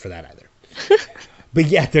not forgiven for that either. But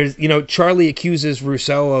yeah, there's, you know, Charlie accuses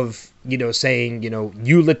Rousseau of, you know, saying, you know,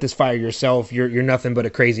 you lit this fire yourself. You're nothing but a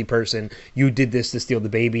crazy person. You did this to steal the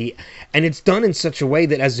baby. And it's done in such a way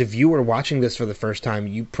that as a viewer watching this for the first time,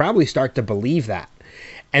 you probably start to believe that.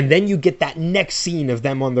 And then you get that next scene of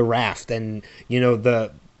them on the raft and, you know,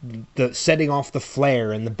 the setting off the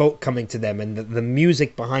flare and the boat coming to them and the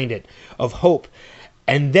music behind it of hope.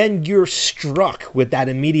 And then you're struck with that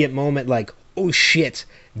immediate moment like, oh shit,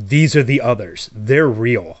 these are the others. They're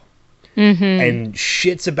real. And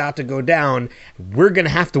shit's about to go down. We're going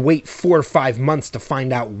to have to wait 4 or 5 months to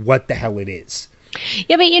find out what the hell it is.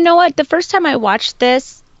 Yeah, but you know what? The first time I watched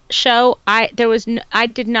this show, I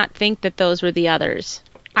did not think that those were the others.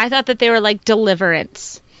 I thought that they were like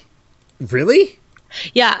Deliverance. Really?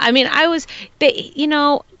 Yeah, I mean, you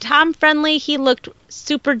know, Tom Friendly, he looked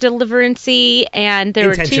super Deliverance-y, and there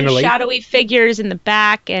were 2 shadowy figures in the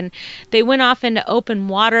back, and they went off into open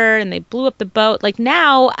water, and they blew up the boat. Like,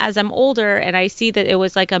 now, as I'm older, and I see that it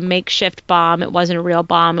was like a makeshift bomb, it wasn't a real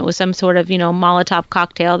bomb, it was some sort of, you know, Molotov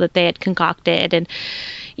cocktail that they had concocted, and,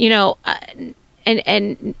 you know,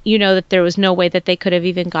 and you know that there was no way that they could have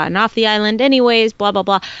even gotten off the island anyways, blah, blah,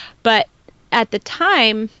 blah. But at the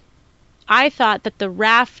time, I thought that the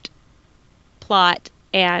raft plot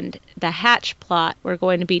and the hatch plot were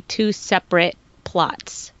going to be 2 separate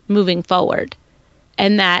plots moving forward.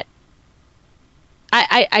 And that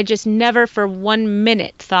I just never for 1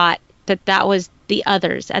 minute thought that that was the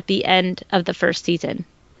others at the end of the first season.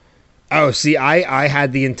 Oh, see, I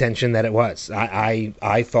had the intention that it was.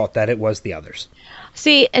 I thought that it was the others.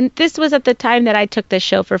 See, and this was at the time that I took this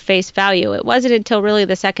show for face value. It wasn't until really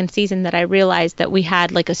the second season that I realized that we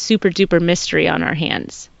had like a super duper mystery on our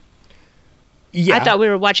hands. Yeah. I thought we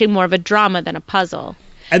were watching more of a drama than a puzzle.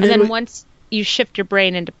 And then once you shift your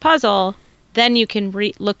brain into puzzle, then you can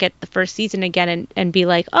look at the first season again and be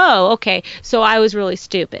like, oh, okay, so I was really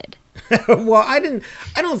stupid. Well, I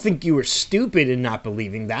don't think you were stupid in not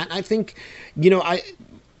believing that. I think, you know,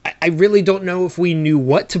 I really don't know if we knew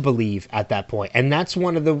what to believe at that point. And that's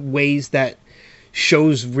one of the ways that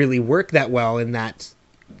shows really work that well, in that,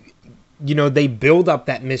 you know, they build up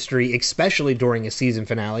that mystery, especially during a season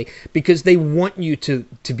finale, because they want you to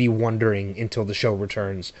be wondering until the show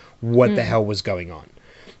returns what the hell was going on.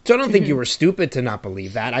 So I don't think you were stupid to not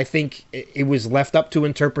believe that. I think it was left up to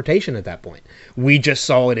interpretation at that point. We just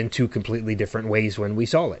saw it in 2 completely different ways when we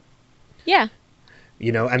saw it. Yeah.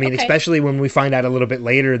 You know, I mean, especially when we find out a little bit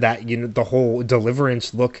later that, you know, the whole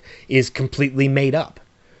Deliverance look is completely made up.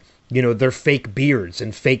 You know, they're fake beards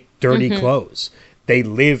and fake dirty clothes. They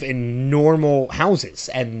live in normal houses.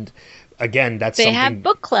 And again, they have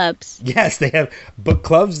book clubs. Yes, they have book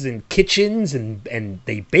clubs and kitchens and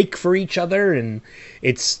they bake for each other. And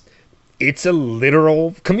it's a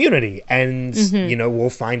literal community. And, you know, we'll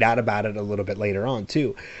find out about it a little bit later on,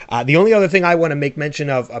 too. The only other thing I want to make mention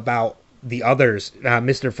of about the others,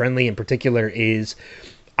 Mr. Friendly in particular, is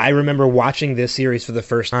I remember watching this series for the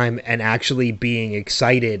first time and actually being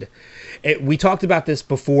excited. We talked about this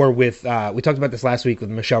before we talked about this last week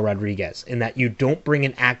with Michelle Rodriguez, in that you don't bring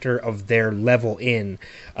an actor of their level in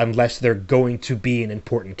unless they're going to be an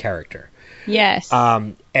important character. Yes.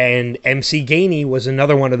 And MC Gainey was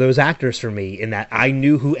another one of those actors for me, in that I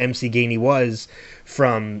knew who MC Gainey was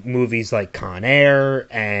from movies like Con Air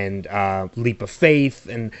and Leap of Faith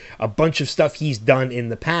and a bunch of stuff he's done in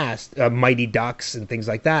the past, Mighty Ducks and things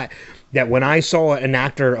like that, that when I saw an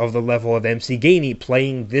actor of the level of MC Gainey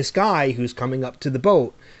playing this guy who's coming up to the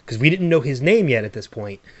boat, because we didn't know his name yet at this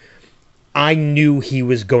point, I knew he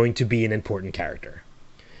was going to be an important character.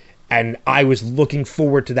 And I was looking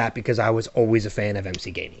forward to that because I was always a fan of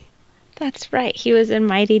MC Gainey. That's right. He was in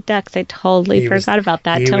Mighty Ducks. I totally forgot about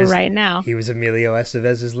that till right now. He was Emilio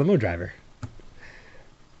Estevez's limo driver.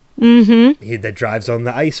 That drives on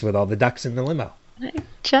the ice with all the ducks in the limo. I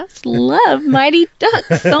just love Mighty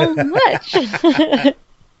Ducks so much.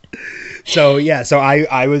 So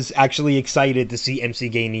I was actually excited to see MC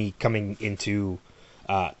Gainey coming into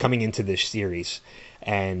coming into this series.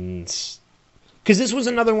 And because this was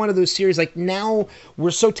another one of those series, like now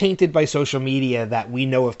we're so tainted by social media that we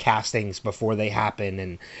know of castings before they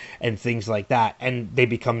happen and things like that, and they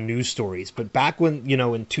become news stories. But back when,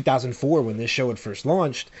 in 2004, when this show had first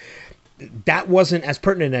launched, that wasn't as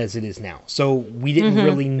pertinent as it is now. So we didn't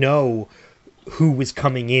really know who was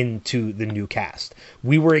coming into the new cast.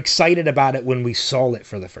 We were excited about it when we saw it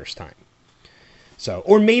for the first time. So,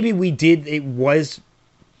 or maybe we did, it was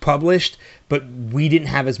published, but we didn't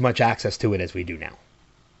have as much access to it as we do now.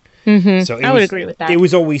 Mm-hmm. So I would agree with that. It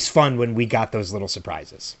was always fun when we got those little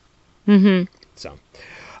surprises. Mm-hmm. So,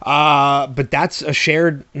 but that's a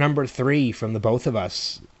shared number 3 from the both of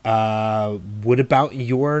us. What about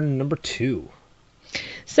your number 2?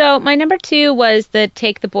 So my number 2 was the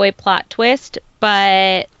Take the Boy plot twist,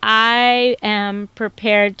 but I am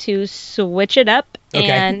prepared to switch it up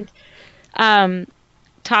and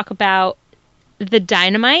talk about the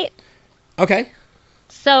dynamite. Okay.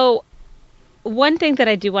 So one thing that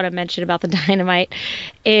I do want to mention about the dynamite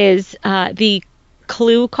is the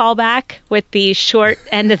Clue callback with the short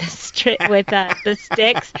end of the with the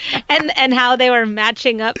sticks and how they were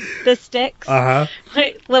matching up the sticks. Uh-huh.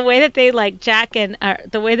 Like, the way that they Jack and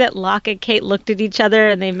the way that Locke and Kate looked at each other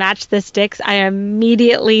and they matched the sticks, I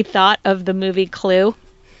immediately thought of the movie Clue.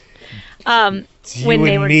 It's you when and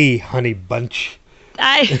they were me, honey bunch.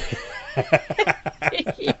 Yeah.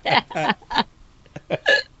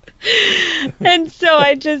 And so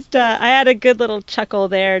I just I had a good little chuckle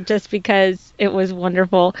there just because it was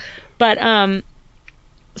wonderful. But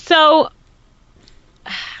so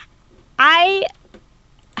I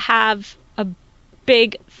have a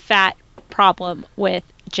big fat problem with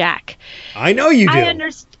Jack. I know you do.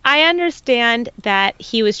 I understand that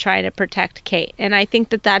he was trying to protect Kate, and I think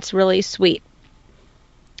that that's really sweet.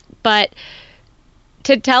 But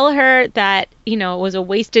to tell her that, it was a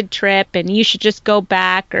wasted trip and you should just go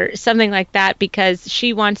back or something like that because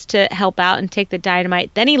she wants to help out and take the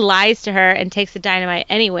dynamite. Then he lies to her and takes the dynamite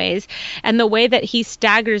anyways. And the way that he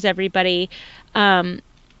staggers everybody,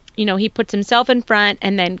 he puts himself in front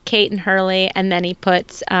and then Kate and Hurley, and then he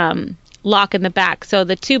puts Locke in the back. So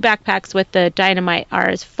the 2 backpacks with the dynamite are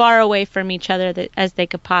as far away from each other as they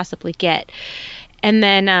could possibly get. And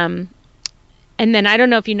then I don't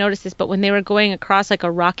know if you noticed this, but when they were going across like a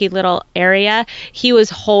rocky little area, he was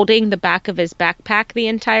holding the back of his backpack the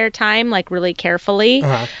entire time, like really carefully.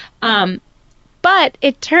 Uh-huh. But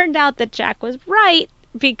it turned out that Jack was right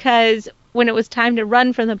because when it was time to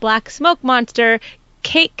run from the black smoke monster,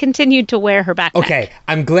 Kate continued to wear her backpack. Okay,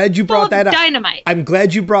 I'm glad you brought that up. Dynamite. I'm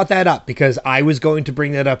glad you brought that up because I was going to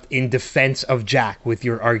bring that up in defense of Jack with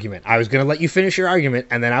your argument. I was going to let you finish your argument,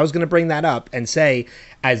 and then I was going to bring that up and say,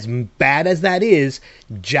 as bad as that is,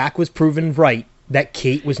 Jack was proven right that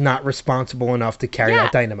Kate was not responsible enough to carry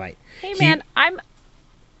out dynamite. Hey, man,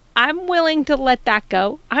 I'm willing to let that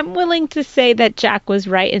go. I'm willing to say that Jack was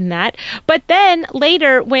right in that. But then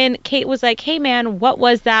later when Kate was like, hey, man, what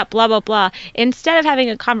was that? Blah, blah, blah. Instead of having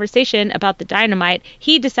a conversation about the dynamite,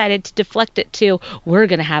 he decided to deflect it to, we're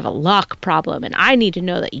going to have a Locke problem. And I need to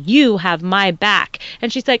know that you have my back.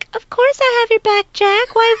 And she's like, of course I have your back,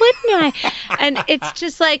 Jack. Why wouldn't I? And it's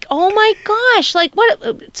just like, oh, my gosh. Like,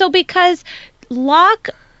 what? So because Locke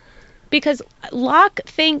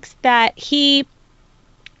thinks that he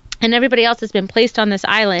and everybody else has been placed on this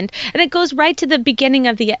island, and it goes right to the beginning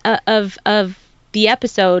of the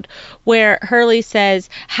episode where Hurley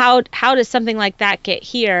says, how does something like that get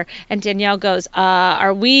here? And Danielle goes,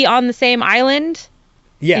 are we on the same island?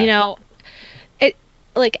 Yeah. It,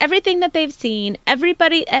 like everything that they've seen,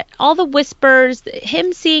 everybody, all the whispers,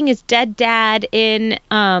 him seeing his dead dad in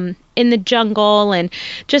the jungle, and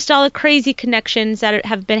just all the crazy connections that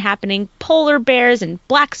have been happening, polar bears and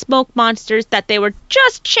black smoke monsters that they were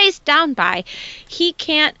just chased down by. He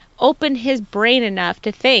can't open his brain enough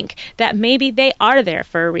to think that maybe they are there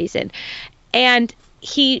for a reason. And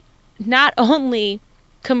he not only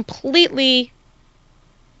completely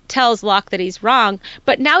tells Locke that he's wrong,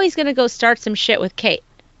 but now he's going to go start some shit with Kate.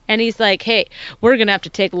 And he's like, hey, we're going to have to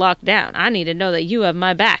take Locke down. I need to know that you have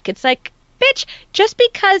my back. It's like, bitch, just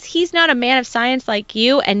because he's not a man of science like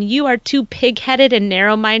you and you are too pig-headed and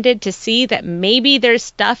narrow-minded to see that maybe there's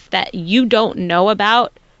stuff that you don't know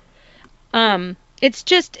about, it's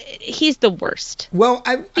just, he's the worst. Well,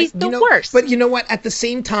 he's the worst. But you know what? At the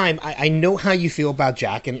same time, I know how you feel about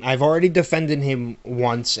Jack, and I've already defended him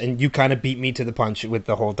once, and you kind of beat me to the punch with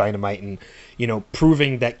the whole dynamite and,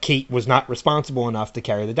 proving that Kate was not responsible enough to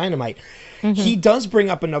carry the dynamite. He does bring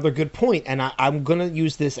up another good point, and I'm going to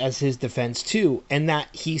use this as his defense too, and that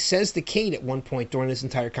he says to Kate at one point during this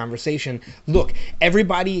entire conversation, look,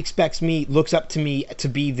 everybody looks up to me to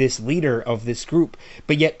be this leader of this group,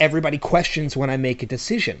 but yet everybody questions when I make a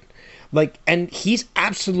decision. And he's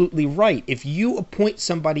absolutely right. If you appoint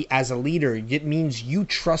somebody as a leader, it means you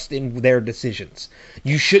trust in their decisions.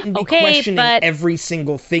 You shouldn't be questioning every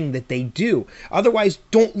single thing that they do. Otherwise,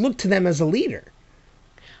 don't look to them as a leader.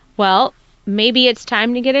 Well, maybe it's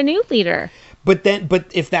time to get a new leader. But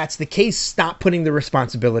if that's the case, stop putting the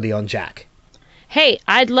responsibility on Jack. Hey,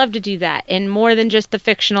 I'd love to do that in more than just the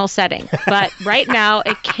fictional setting. But right now,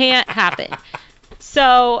 it can't happen.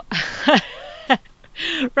 So...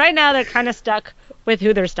 right now, they're kind of stuck with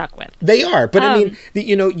who they're stuck with. They are, but I mean,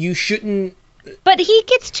 you shouldn't. But he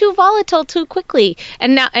gets too volatile too quickly,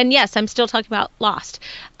 and yes, I'm still talking about Lost.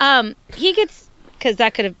 He gets, because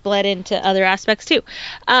that could have bled into other aspects too.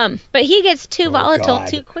 But he gets too volatile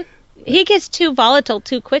too quick. He gets too volatile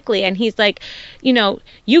too quickly, and he's like,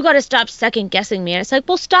 you got to stop second guessing me. And it's like,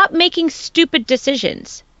 well, stop making stupid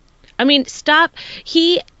decisions. I mean, stop.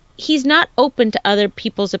 He's not open to other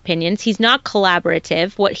people's opinions. He's not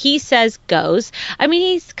collaborative. What he says goes. I mean,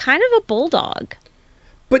 he's kind of a bulldog.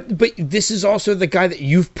 But this is also the guy that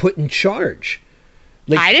you've put in charge.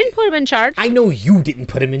 I didn't put him in charge. I know you didn't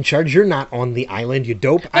put him in charge. You're not on the island, you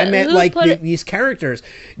dope. But I meant these characters.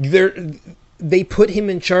 They put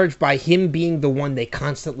him in charge by him being the one they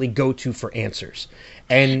constantly go to for answers.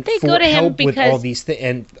 And they for go to him help because... with all these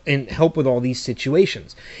and help with all these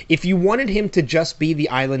situations. If you wanted him to just be the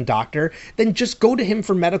island doctor, then just go to him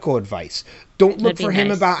for medical advice. Don't look for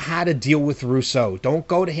him about how to deal with Rousseau. Don't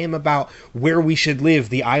go to him about where we should live,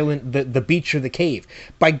 the island, the beach or the cave.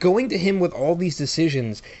 By going to him with all these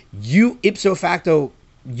decisions, you ipso facto,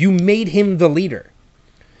 you made him the leader.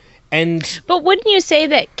 But wouldn't you say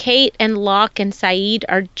that Kate and Locke and Sayid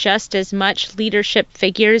are just as much leadership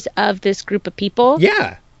figures of this group of people?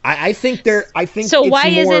 Yeah, I think they're. I think so. It's why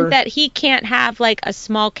is more, it that he can't have like a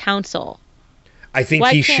small council? I think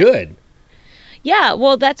he should. Yeah,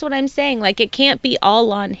 well, that's what I'm saying. Like, it can't be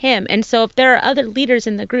all on him. And so if there are other leaders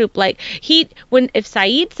in the group, like if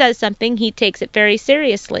Sayid says something, he takes it very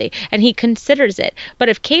seriously and he considers it. But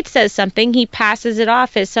if Kate says something, he passes it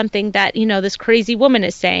off as something that, this crazy woman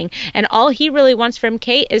is saying. And all he really wants from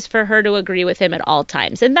Kate is for her to agree with him at all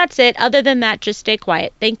times. And that's it. Other than that, just stay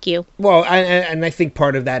quiet. Thank you. Well, and I think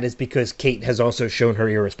part of that is because Kate has also shown her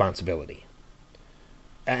irresponsibility.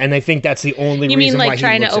 And I think that's the only reason why he You mean like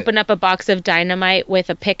trying to open up a box of dynamite with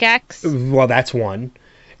a pickaxe? Well, that's one.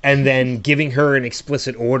 And then giving her an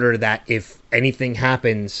explicit order that if anything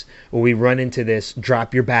happens, or we run into this,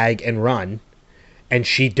 drop your bag and run. And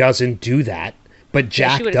she doesn't do that, but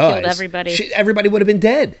Jack she does. Killed everybody. Everybody would have been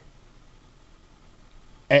dead.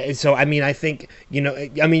 So, I mean, I think,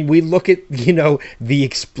 we look at, the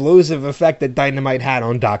explosive effect that dynamite had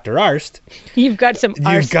on Dr. Arzt. You've got some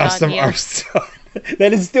arst.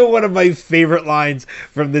 That is still one of my favorite lines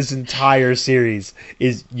from this entire series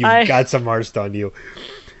is you've got some arst on you.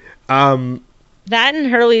 That and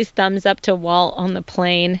Hurley's thumbs up to Walt on the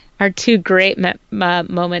plane are two great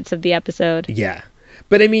moments of the episode. Yeah.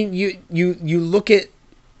 But I mean, you look at,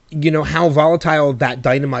 how volatile that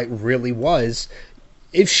dynamite really was.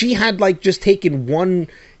 If she had just taken one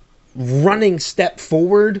running step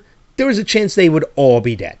forward, there was a chance they would all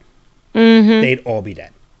be dead. Mm-hmm. They'd all be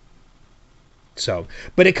dead. So,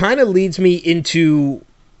 but it kind of leads me into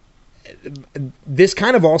this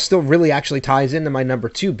kind of all still really actually ties into my number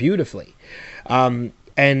 2 beautifully. And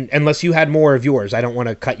unless you had more of yours, I don't want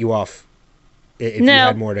to cut you off. If you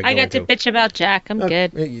had more to go I got to bitch about Jack. I'm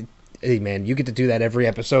good. Hey man, you get to do that every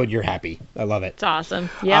episode. You're happy. I love it. It's awesome.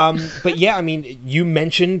 Yeah. But yeah, I mean, you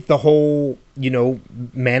mentioned the whole,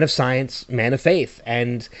 man of science, man of faith,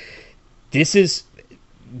 and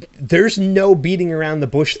there's no beating around the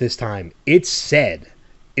bush this time. It's said.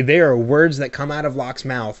 There are words that come out of Locke's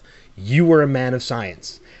mouth. You were a man of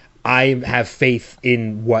science. I have faith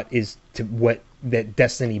in what that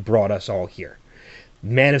destiny brought us all here.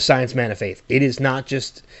 Man of science, man of faith. It is not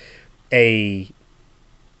just a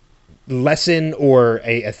lesson or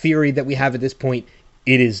a theory that we have at this point.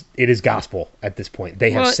 It is gospel at this point.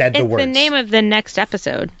 They have said the words. It's the name of the next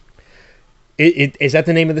episode. Is that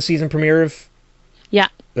the name of the season premiere of? Yeah.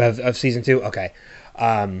 Of season 2? Okay.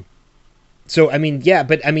 So, I mean, yeah,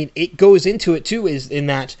 but I mean, it goes into it too, is in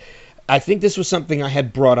that I think this was something I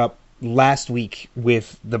had brought up last week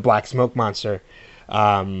with the Black Smoke Monster,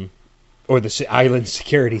 or the island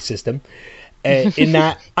security system, in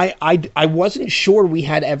that I wasn't sure we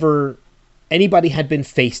had ever anybody had been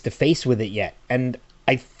face to face with it yet. And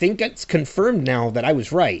I think it's confirmed now that I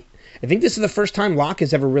was right. I think this is the first time Locke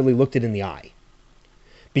has ever really looked it in the eye.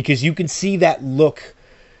 Because you can see that look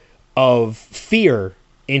of fear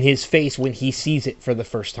in his face when he sees it for the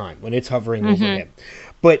first time, when it's hovering over him.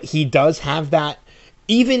 But he does have that,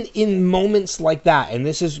 even in moments like that, and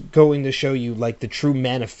this is going to show you like the true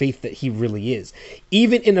man of faith that he really is.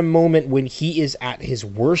 Even in a moment when he is at his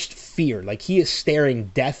worst fear, like he is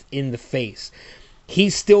staring death in the face, he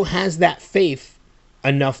still has that faith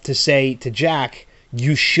enough to say to Jack,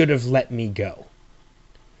 you should have let me go.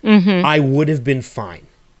 I would have been fine.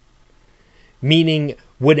 Meaning,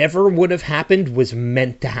 whatever would have happened was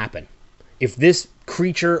meant to happen. If this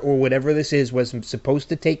creature or whatever this is was supposed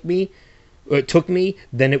to take me, or it took me,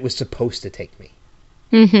 then it was supposed to take me.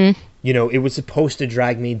 You know, it was supposed to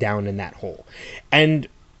drag me down in that hole. And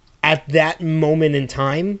at that moment in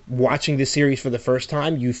time, watching the series for the first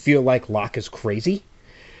time, you feel like Locke is crazy.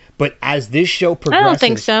 But as this show progresses, I don't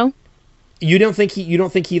think so. You didn't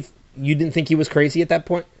think he was crazy at that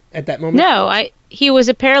point, at that moment? No, he was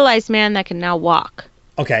a paralyzed man that can now walk.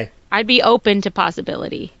 Okay. I'd be open to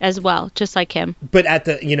possibility as well, just like him. But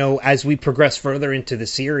as we progress further into the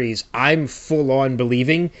series, I'm full on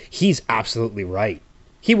believing he's absolutely right.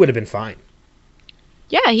 He would have been fine.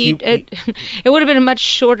 Yeah, it would have been a much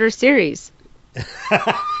shorter series.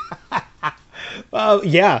 Well,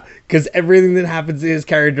 yeah, because everything that happens to his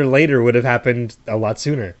character later would have happened a lot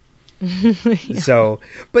sooner. So,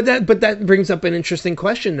 but that brings up an interesting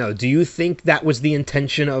question, though. Do you think that was the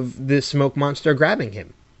intention of the smoke monster grabbing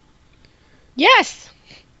him? Yes.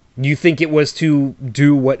 You think it was to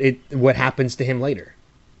do what happens to him later?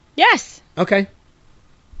 Yes. Okay.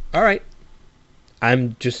 All right.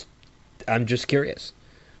 I'm just curious.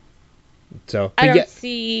 So I don't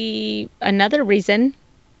see another reason.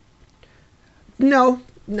 No,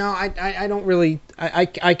 I don't really.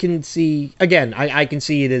 I can see, again, I can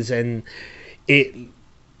see it as it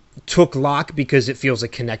took Locke because it feels a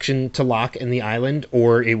connection to Locke and the island,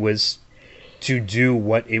 or it was to do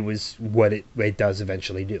what it does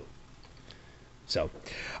eventually do. So,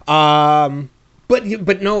 but you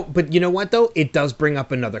know what though? It does bring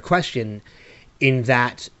up another question, in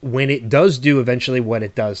that when it does do eventually what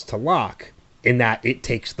it does to Locke, in that it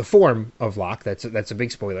takes the form of Locke. That's a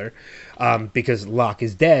big spoiler, because Locke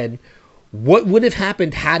is dead. What would have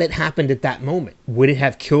happened had it happened at that moment? Would it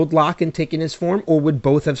have killed Locke and taken his form, or would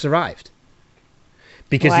both have survived?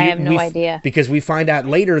 Because I have no idea. Because we find out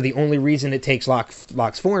later the only reason it takes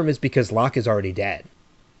Locke's form is because Locke is already dead.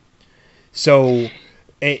 So,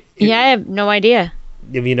 I have no idea.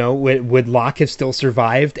 You know, would Locke have still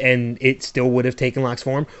survived and it still would have taken Locke's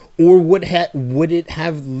form? Or would it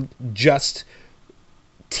have just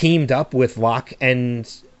teamed up with Locke and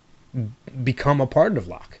become a part of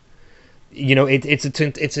Locke? You know, it's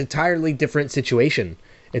an entirely different situation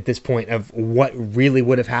at this point of what really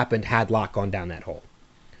would have happened had Locke gone down that hole.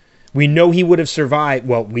 We know he would have survived.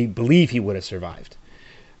 Well, we believe he would have survived.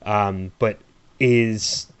 But I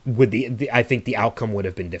think the outcome would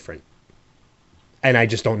have been different. And I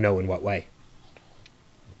just don't know in what way.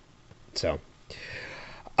 So,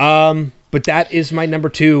 but that is my number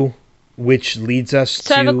 2, which leads us to...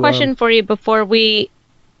 So I have a question for you before we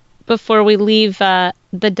leave the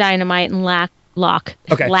dynamite and Locke.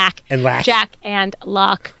 Okay. And Locke. Jack and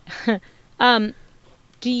Locke. Why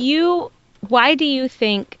do you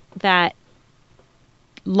think that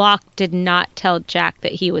Locke did not tell Jack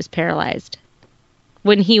that he was paralyzed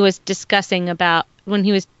when he was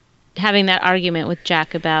having that argument with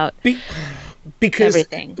Jack about because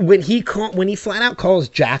everything? When he flat out calls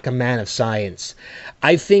Jack a man of science,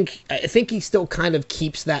 I think he still kind of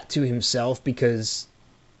keeps that to himself because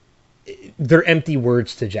they're empty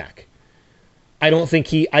words to Jack. I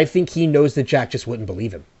think he knows that Jack just wouldn't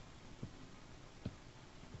believe him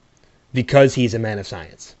because he's a man of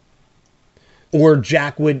science. Or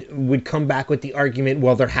Jack would come back with the argument,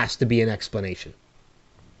 well, there has to be an explanation.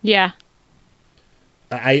 Yeah.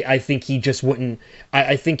 I think he just wouldn't.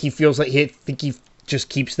 I think he feels like he just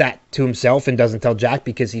keeps that to himself and doesn't tell Jack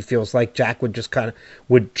because he feels like Jack would just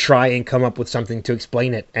would try and come up with something to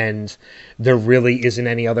explain it, and there really isn't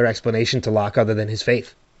any other explanation to Locke other than his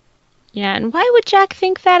faith. Yeah, and why would Jack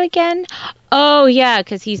think that again? Oh yeah,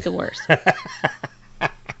 because he's the worst.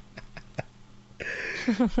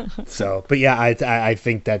 So, but yeah, I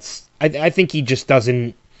think I think he just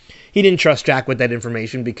doesn't. He didn't trust Jack with that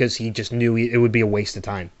information because he just knew it would be a waste of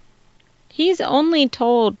time. He's only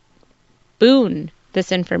told Boone this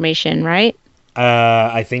information, right?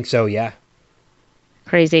 I think so, yeah.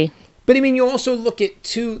 Crazy. But I mean, you also look at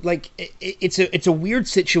too, like it's a weird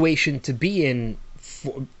situation to be in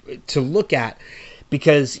to look at,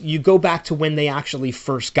 because you go back to when they actually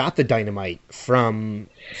first got the dynamite from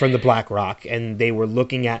the Black Rock, and they were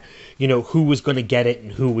looking at, who was going to get it and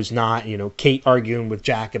who was not. Kate arguing with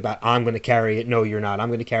Jack about, I'm going to carry it. No, you're not. I'm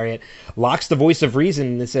going to carry it. Locke's the voice of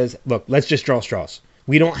reason that says, look, let's just draw straws.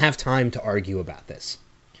 We don't have time to argue about this.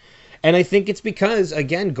 And I think it's because,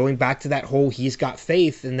 again, going back to that whole he's got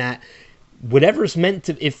faith, and that whatever's meant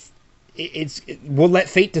to, we'll let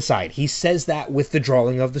fate decide. He says that with the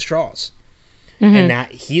drawing of the straws. Mm-hmm. And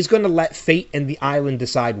that he's going to let fate and the island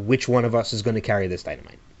decide which one of us is going to carry this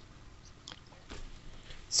dynamite.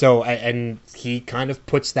 So, and he kind of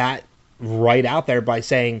puts that right out there by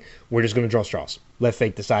saying, we're just going to draw straws. Let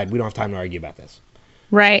fate decide. We don't have time to argue about this.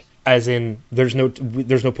 Right. As in, there's no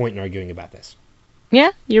point in arguing about this. Yeah,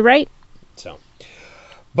 you're right. So,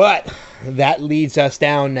 but that leads us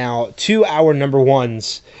down now to our number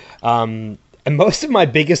ones. And most of my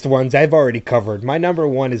biggest ones I've already covered. My number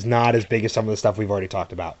one is not as big as some of the stuff we've already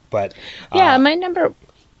talked about. But yeah, my number...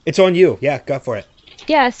 It's on you. Yeah, go for it.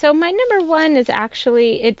 Yeah, so my number one is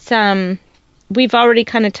actually, we've already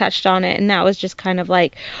kind of touched on it, and that was just kind of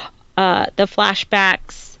like the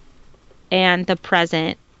flashbacks and the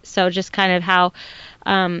present. So just kind of how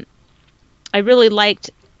I really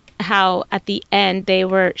liked how at the end they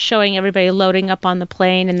were showing everybody loading up on the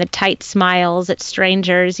plane, and the tight smiles at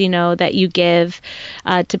strangers, that you give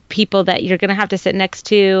to people that you're going to have to sit next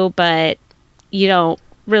to, but you don't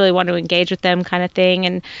really want to engage with them, kind of thing.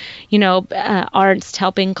 And, Ernst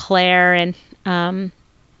helping Claire, and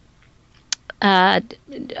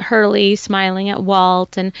Hurley smiling at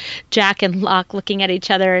Walt, and Jack and Locke looking at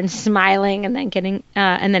each other and smiling, and then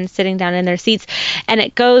and then sitting down in their seats. And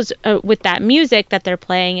it goes with that music that they're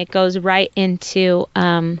playing. It goes right into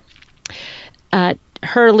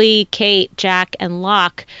Hurley, Kate, Jack, and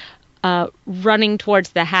Locke running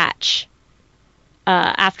towards the hatch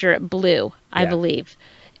after it blew, I believe.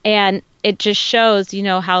 And it just shows,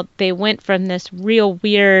 how they went from this real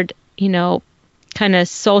weird, kind of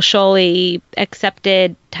socially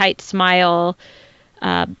accepted, tight smile,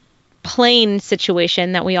 plain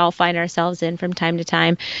situation that we all find ourselves in from time to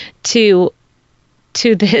time, to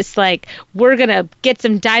this, like, we're going to get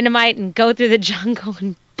some dynamite and go through the jungle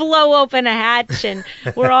and blow open a hatch, and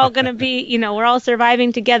we're all going to be, we're all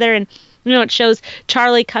surviving together. And, it shows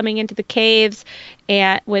Charlie coming into the caves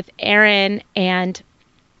with Aaron, and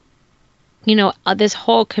this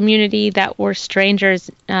whole community that were strangers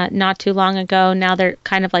not too long ago. Now they're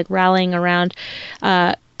kind of like rallying around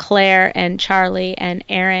Claire and Charlie and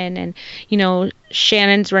Aaron, and,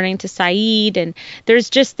 Shannon's running to Saeed. And there's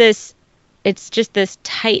just this, it's just this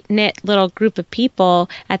tight-knit little group of people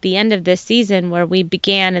at the end of this season, where we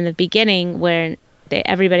began in the beginning, where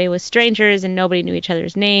everybody was strangers and nobody knew each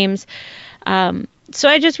other's names. So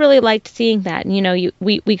I just really liked seeing that. And,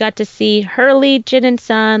 we got to see Hurley, Jin and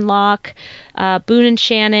Sun, Locke, Boone and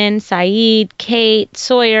Shannon, Saeed, Kate,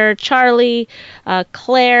 Sawyer, Charlie,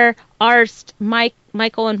 Claire, Arst,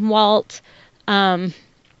 Michael and Walt.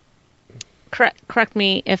 Correct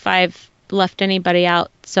me if I've left anybody out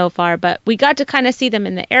so far, but we got to kind of see them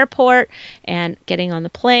in the airport and getting on the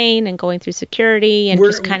plane and going through security and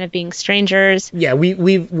just kind of being strangers. Yeah,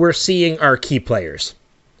 we're seeing our key players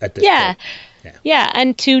at this point. Yeah,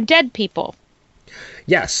 and 2 dead people.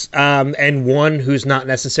 Yes, and one who's not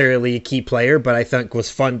necessarily a key player, but I think was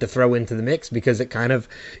fun to throw into the mix, because it kind of,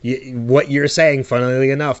 what you're saying,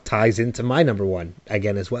 funnily enough, ties into my number one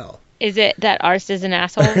again as well. Is it that Arst is an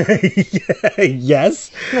asshole? Yes.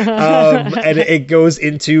 And it goes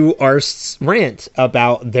into Arst's rant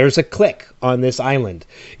about there's a clique on this island.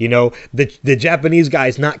 The Japanese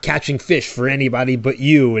guy's not catching fish for anybody but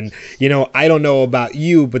you. And, I don't know about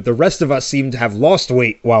you, but the rest of us seem to have lost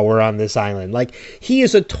weight while we're on this island. Like, he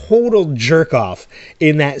is a total jerk off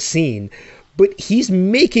in that scene. But he's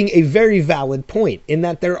making a very valid point in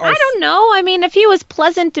that there are... I don't know. I mean, if he was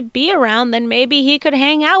pleasant to be around, then maybe he could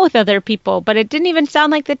hang out with other people. But it didn't even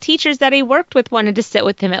sound like the teachers that he worked with wanted to sit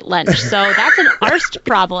with him at lunch. So that's an Arst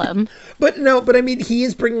problem. But I mean, he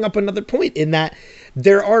is bringing up another point in that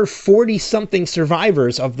there are 40-something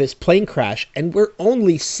survivors of this plane crash, and we're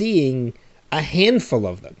only seeing a handful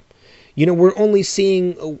of them. We're only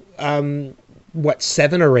seeing,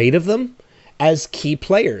 7 or 8 of them as key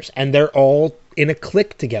players, and they're all in a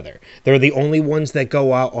clique together. They're the only ones that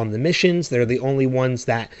go out on the missions. They're the only ones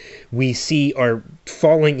that we see are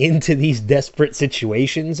falling into these desperate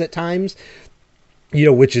situations at times,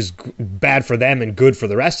 which is bad for them and good for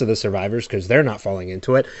the rest of the survivors, because they're not falling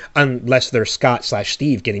into it, unless they're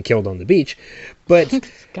Scott/Steve getting killed on the beach. But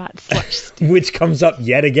Scott/Steve. Which comes up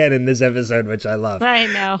yet again in this episode, which I love. I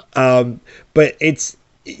know. But it's,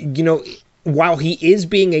 while he is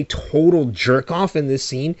being a total jerk off in this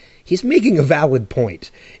scene, he's making a valid point.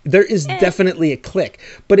 There is definitely a click,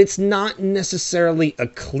 but it's not necessarily a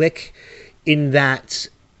click in that,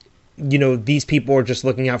 you know, these people are just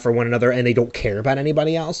looking out for one another and they don't care about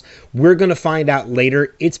anybody else. We're going to find out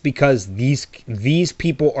later it's because these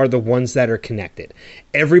people are the ones that are connected.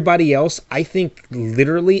 Everybody else, I think,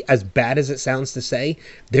 literally, as bad as it sounds to say,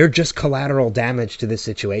 they're just collateral damage to this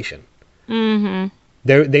situation. Mm-hmm.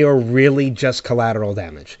 They are really just collateral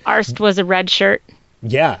damage. Arst was a red shirt.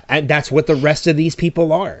 Yeah, and that's what the rest of these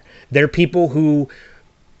people are. They're people who,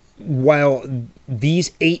 while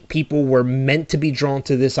these 8 people were meant to be drawn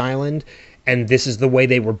to this island, and this is the way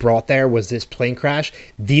they were brought there, was this plane crash,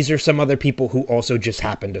 these are some other people who also just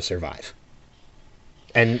happened to survive.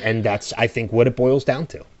 And that's, I think, what it boils down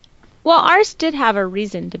to. Well, Arst did have a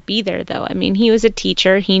reason to be there, though. I mean, he was a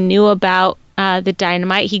teacher. He knew about the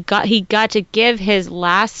dynamite. He got to give his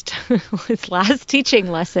last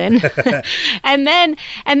teaching lesson, and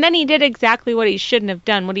then he did exactly what he shouldn't have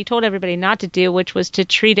done, what he told everybody not to do, which was to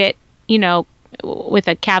treat it, you know, with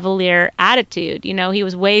a cavalier attitude. You know, he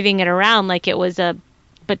was waving it around like it was a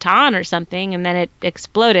baton or something, and then it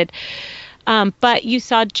exploded. But you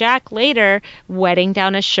saw Jack later wetting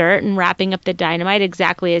down a shirt and wrapping up the dynamite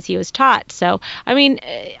exactly as he was taught. So, I mean,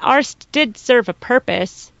 Arst did serve a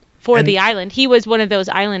purpose for the island. He was one of those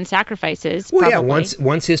island sacrifices. Well, probably. yeah,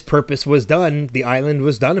 once his purpose was done, the island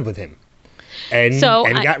was done with him. And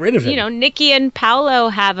got rid of him. You know, Nikki and Paolo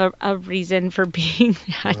have a reason for being,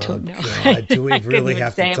 I don't know. God, do we really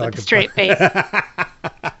have to talk about a straight face?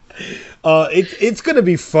 It's going to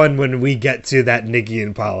be fun when we get to that Nikki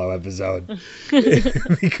and Paolo episode.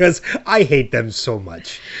 Because I hate them so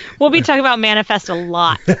much. We'll be talking about Manifest a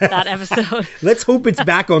lot that episode. Let's hope it's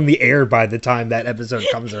back on the air by the time that episode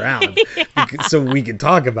comes around. Yeah. So we can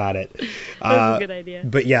talk about it. That's a good idea.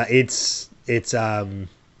 But yeah, it's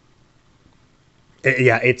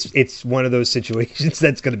one of those situations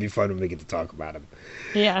that's going to be fun when we get to talk about them.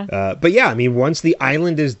 Yeah. But yeah, I mean,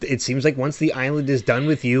 it seems like once the island is done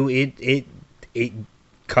with you, it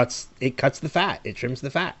cuts the fat, it trims the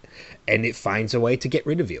fat, and it finds a way to get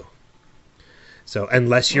rid of you. So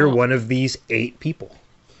unless you're one of these 8 people,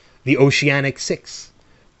 the Oceanic 6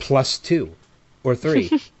 plus 2 or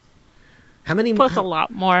 3, how many? Plus a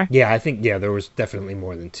lot more. Yeah, I think there was definitely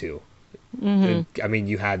more than 2. Mm-hmm. I mean,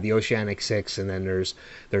 you had the Oceanic 6, and then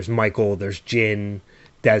there's Michael, there's Jin,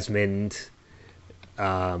 Desmond.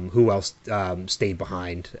 Who else stayed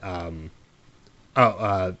behind? I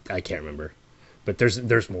can't remember, but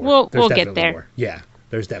there's more. We'll get there. More. Yeah,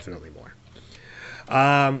 there's definitely more.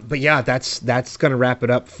 But yeah, that's gonna wrap it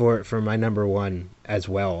up for my number 1 as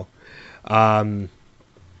well. I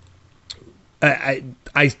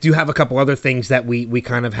do have a couple other things that we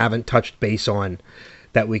kind of haven't touched base on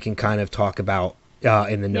that we can kind of talk about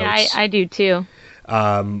in the notes. Yeah, I do too.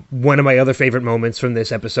 One of my other favorite moments from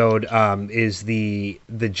this episode is the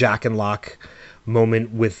Jack and Locke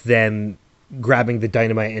moment with them grabbing the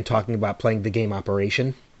dynamite and talking about playing the game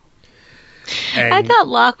Operation. And I thought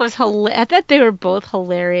Locke was I thought they were both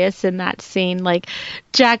hilarious in that scene. Like,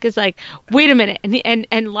 Jack is like, "Wait a minute,"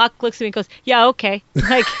 and Locke looks at me and goes, "Yeah, okay."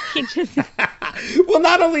 Like, he just. Well,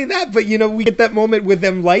 not only that, but, you know, we get that moment with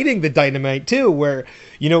them lighting the dynamite too, where,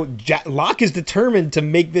 you know, Locke is determined to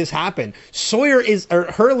make this happen.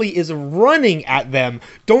 Hurley is running at them.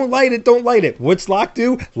 Don't light it. What's Locke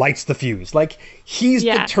do? Lights the fuse. Like, he's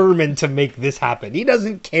determined to make this happen. He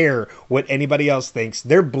doesn't care what anybody else thinks.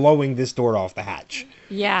 They're blowing this door off the hatch.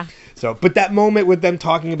 Yeah. So, but that moment with them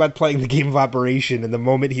talking about playing the game of Operation, and the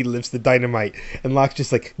moment he lifts the dynamite, and Locke's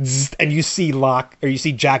just like, zzz, and you see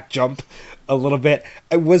Jack jump a little bit,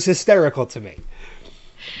 it was hysterical to me.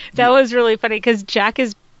 That was really funny because Jack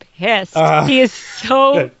is pissed. He is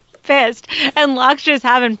so pissed, and Locke's just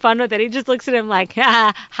having fun with it. He just looks at him like,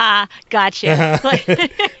 ha, gotcha. Like,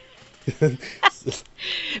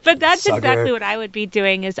 but that's Sucker. Exactly what I would be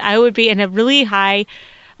doing. Is I would be in a really high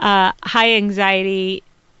anxiety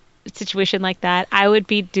situation like that. I would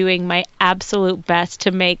be doing my absolute best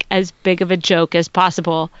to make as big of a joke as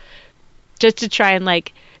possible, just to try and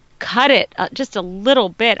like cut it just a little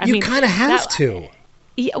bit. I mean, you kind of have to.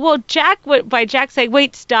 Yeah, well, by Jack saying,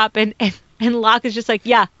 "Wait, stop," and Locke is just like,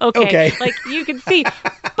 "Yeah, okay." Like, you can see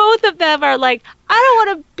both of them are like, "I don't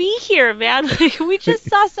want to be here, man. Like, we just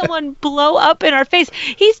saw someone blow up in our face.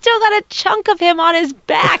 He's still got a chunk of him on his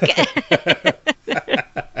back."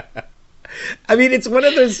 I mean, it's one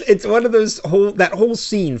of those whole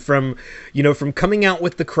scene from coming out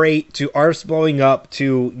with the crate to Arse blowing up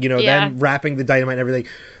to, them wrapping the dynamite and everything.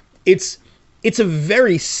 it's a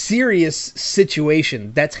very serious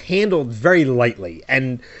situation that's handled very lightly.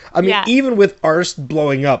 And I mean, even with Arst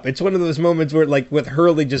blowing up, it's one of those moments where, like, with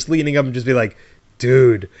Hurley just leaning up and just be like,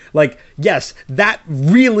 dude, like, yes, that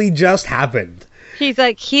really just happened. He's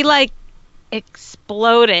like, he like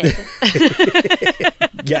exploded.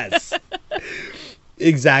 Yes.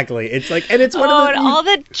 Exactly. It's like, and it's one of the, and all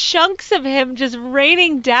the chunks of him just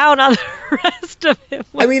raining down on the rest of him.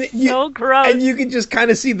 So gross. And you can just kind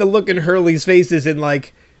of see the look in Hurley's faces and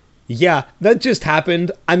like, yeah, that just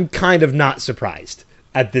happened. I'm kind of not surprised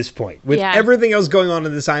at this point. With everything else going on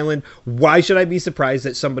this island, why should I be surprised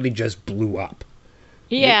that somebody just blew up?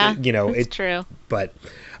 Yeah, you know, it's true. But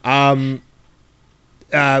we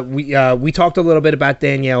talked a little bit about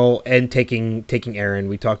Danielle and taking Aaron.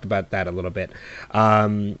 We talked about that a little bit.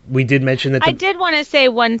 We did mention that I did want to say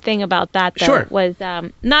one thing about that, though. Sure. Was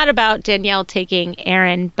not about Danielle taking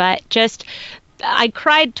Aaron, but just I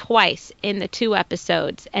cried twice in the 2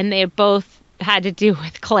 episodes, and they both had to do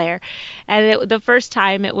with Claire. And the first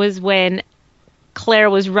time it was when Claire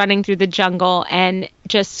was running through the jungle and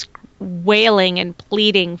just wailing and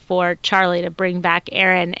pleading for Charlie to bring back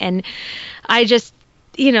Aaron. And I just,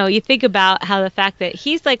 you know, you think about how the fact that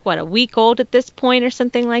he's like, what, a week old at this point or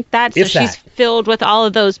something like that. So she's filled with all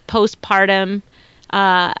of those postpartum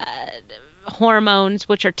hormones,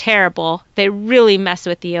 which are terrible. They really mess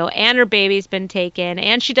with you. And her baby's been taken,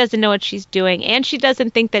 and she doesn't know what she's doing, and she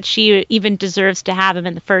doesn't think that she even deserves to have him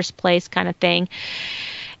in the first place, kind of thing.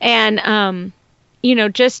 And, you know,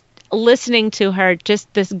 just listening to her,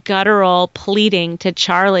 just this guttural pleading to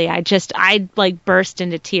Charlie, I like burst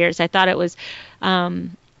into tears. I thought it was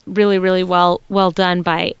really, really well done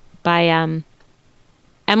by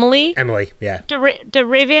Emily. Emily, yeah.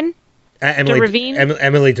 DeRavin.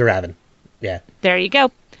 Emily DeRavin. Yeah. There you go.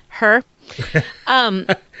 Her. And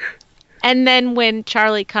then when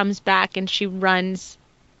Charlie comes back and she runs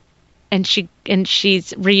and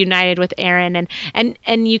she's reunited with Aaron,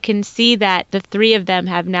 and you can see that the 3 of them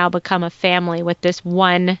have now become a family with this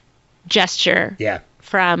one gesture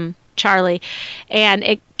from Charlie. And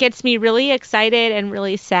it gets me really excited and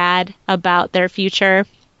really sad about their future,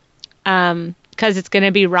 because it's going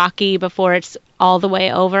to be rocky before it's all the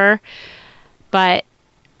way over. But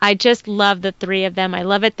I just love the 3 of them. I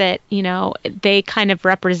love it that, you know, they kind of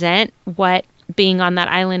represent what being on that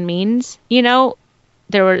island means. You know,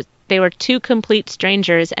 they were 2 complete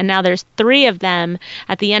strangers, and now there's 3 of them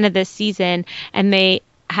at the end of this season, and they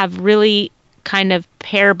have really kind of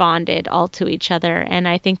pair bonded all to each other. And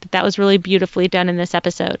I think that was really beautifully done in this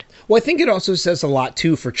episode. Well, I think it also says a lot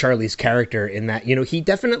too for Charlie's character, in that, you know, he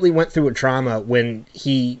definitely went through a trauma when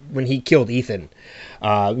he killed Ethan.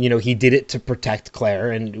 You know, he did it to protect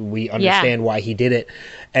Claire, and we understand why he did it.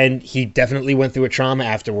 And he definitely went through a trauma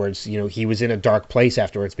afterwards. You know, he was in a dark place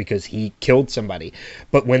afterwards because he killed somebody.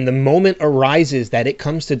 But when the moment arises that it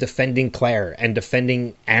comes to defending Claire and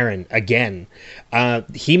defending Aaron again,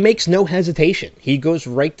 he makes no hesitation. He goes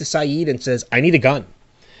right to Sayid and says, I need a gun.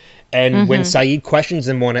 And when Sayid questions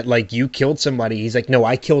him on it, like, you killed somebody, he's like, no,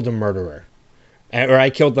 I killed a murderer. Or I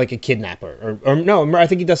killed, like, a kidnapper. Or no, I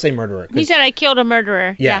think he does say murderer. He said, I killed a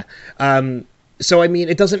murderer. Yeah. So, I mean,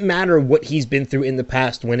 it doesn't matter what he's been through in the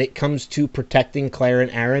past. When it comes to protecting Claire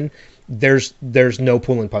and Aaron, there's no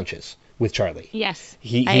pulling punches with Charlie. Yes,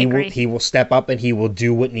 I agree. He will step up and he will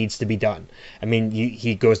do what needs to be done. I mean,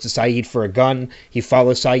 he goes to Sayid for a gun. He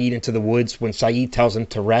follows Sayid into the woods. When Sayid tells him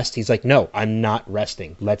to rest, he's like, no, I'm not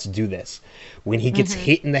resting. Let's do this. When he gets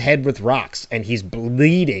hit in the head with rocks and he's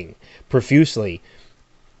bleeding profusely,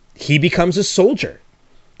 he becomes a soldier.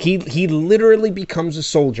 He literally becomes a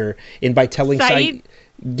soldier, and by telling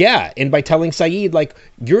Sayid, by telling Sayid, like,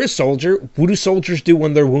 you're a soldier. What do soldiers do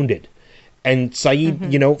when they're wounded? And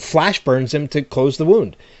Sayid, you know, flash burns him to close the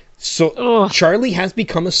wound. So Charlie has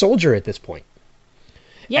become a soldier at this point.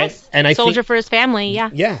 Yes, and I soldier for his family, yeah.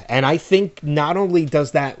 Yeah, and I think not only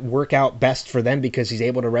does that work out best for them because he's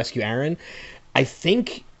able to rescue Aaron, I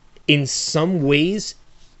think in some ways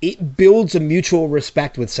it builds a mutual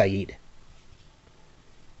respect with Sayid.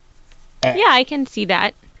 Yeah, I can see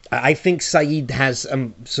that. I think Sayid has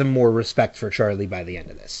some more respect for Charlie by the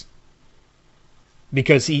end of this.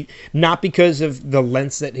 Because not because of the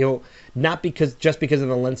lengths that he'll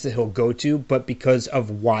go to, but because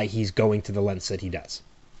of why he's going to the lengths that he does.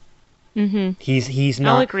 Mm-hmm. He's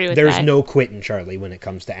not. I'll agree with there's that. no quitting Charlie when it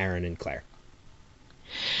comes to Aaron and Claire.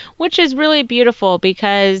 Which is really beautiful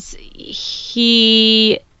because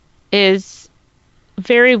he is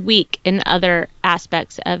very weak in other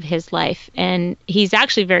aspects of his life, and he's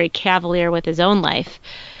actually very cavalier with his own life.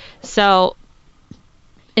 So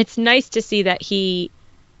it's nice to see that he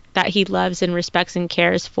that he loves and respects and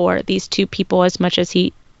cares for these two people as much as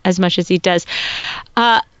he does.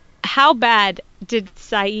 How bad did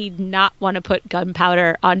Saeed not want to put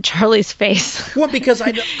gunpowder on Charlie's face? Well, because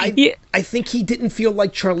I think he didn't feel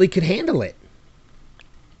like Charlie could handle it.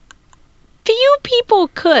 Few people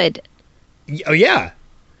could. Oh yeah,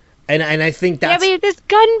 and I think that's. Yeah, but this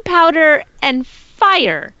gunpowder and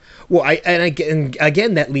fire. Well,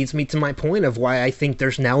 again, that leads me to my point of why I think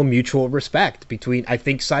there's now a mutual respect between. I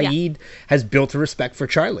think Saeed has built a respect for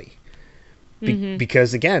Charlie,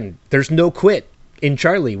 because again, there's no quit in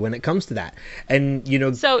Charlie when it comes to that, and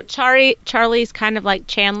So Charlie's kind of like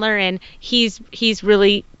Chandler, and he's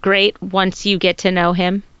really great once you get to know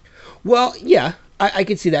him. Well, yeah, I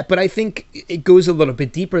could see that, but I think it goes a little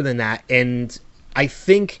bit deeper than that, and I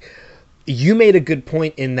think you made a good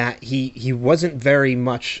point in that he wasn't very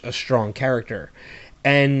much a strong character.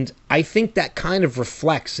 And I think that kind of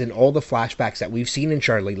reflects in all the flashbacks that we've seen in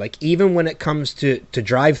Charlie. Like, even when it comes to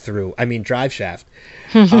Drive Shaft, when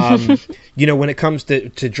it comes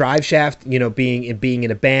to Drive Shaft, being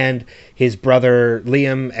in a band, his brother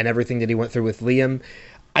Liam and everything that he went through with Liam,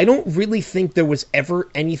 I don't really think there was ever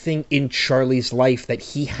anything in Charlie's life that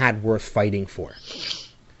he had worth fighting for.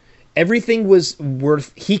 Everything was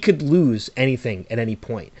worth, he could lose anything at any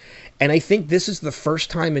point. And I think this is the first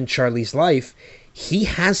time in Charlie's life he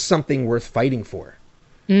has something worth fighting for.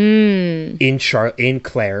 In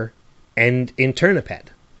Claire and in Turniphead.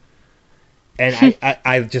 And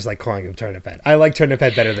I just like calling him Turniphead. I like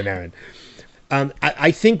Turniphead better than Aaron.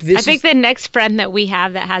 I think the next friend that we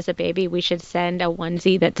have that has a baby, we should send a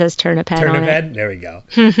onesie that says Turniphead on it. There we go.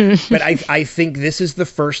 But I think this is the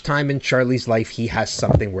first time in Charlie's life he has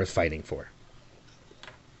something worth fighting for.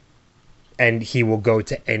 And he will go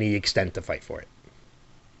to any extent to fight for it.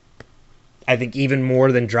 I think even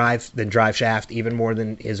more than Drive Shaft, even more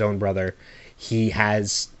than his own brother, he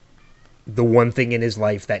has the one thing in his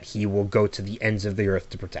life that he will go to the ends of the earth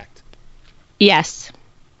to protect. Yes.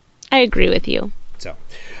 I agree with you. So,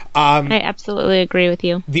 I absolutely agree with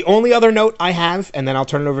you. The only other note I have, and then I'll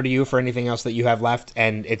turn it over to you for anything else that you have left,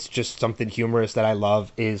 and it's just something humorous that I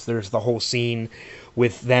love, is there's the whole scene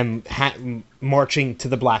with them marching to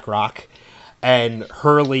the Black Rock, and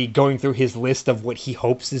Hurley going through his list of what he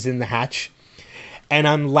hopes is in the hatch. And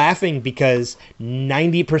I'm laughing because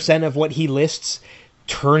 90% of what he lists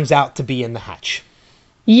turns out to be in the hatch.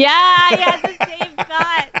 Yeah, I had the same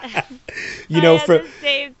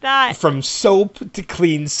thought. From soap to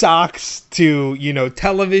clean socks to,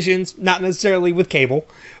 televisions, not necessarily with cable,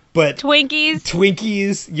 but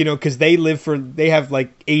Twinkies, because they have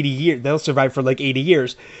like 80 years. They'll survive for like 80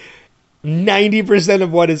 years. 90%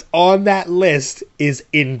 of what is on that list is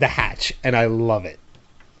in the hatch, and I love it.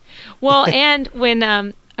 Well, and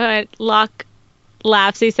when Locke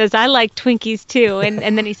laughs, he says, "I like Twinkies too," and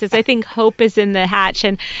then he says, "I think hope is in the hatch."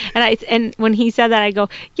 And when he said that, I go,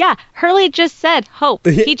 "Yeah, Hurley just said hope.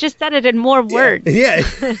 He just said it in more words." Yeah,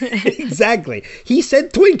 exactly. He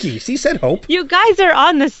said Twinkies. He said hope. You guys are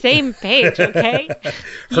on the same page, okay?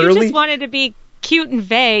 You just wanted to be cute and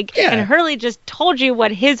vague, and Hurley just told you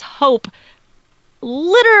what his hope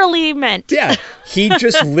literally meant. Yeah, he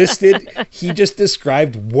just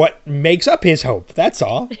described what makes up his hope. That's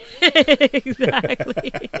all.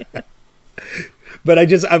 Exactly. But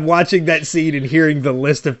I'm watching that scene and hearing the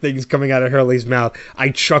list of things coming out of Hurley's mouth. I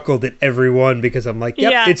chuckled at every one because I'm like,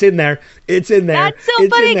 yep, It's in there. It's in there. That's so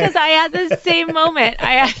funny because I had the same moment.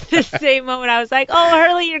 I was like, oh,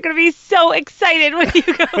 Hurley, you're going to be so excited when you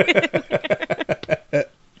go in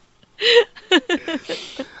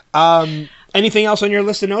there. Anything else on your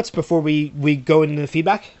list of notes before we go into the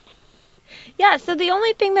feedback? Yeah, so the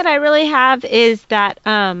only thing that I really have is that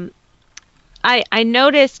I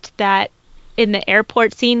noticed that in the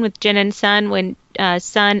airport scene with Jin and Sun, when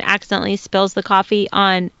Sun accidentally spills the coffee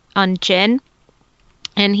on Jin,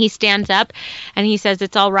 and he stands up and he says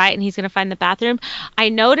it's all right and he's going to find the bathroom. I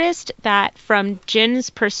noticed that from Jin's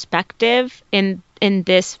perspective in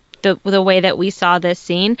this, the way that we saw this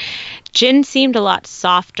scene, Jin seemed a lot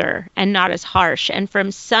softer and not as harsh. And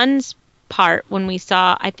from Sun's part, when we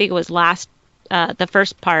saw, I think it was the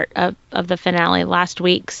first part of the finale last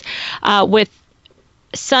week's, with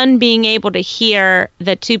Sun being able to hear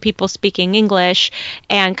the two people speaking English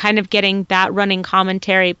and kind of getting that running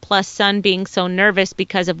commentary, plus Sun being so nervous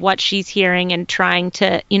because of what she's hearing and trying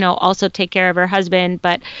to, also take care of her husband.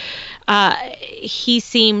 But he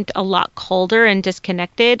seemed a lot colder and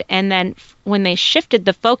disconnected. And then when they shifted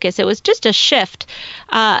the focus, it was just a shift.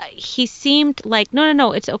 He seemed like,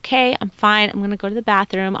 no, it's okay. I'm fine. I'm going to go to the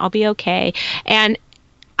bathroom. I'll be okay. And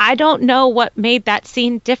I don't know what made that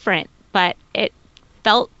scene different, but it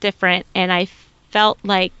felt different. And I felt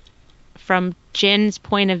like from Jin's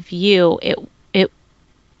point of view, it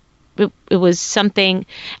was something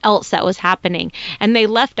else that was happening, and they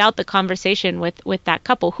left out the conversation with that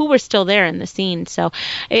couple who were still there in the scene. So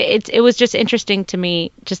it was just interesting to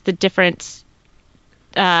me, just the difference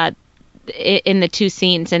in the two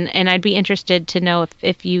scenes, and I'd be interested to know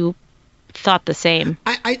if you thought the same.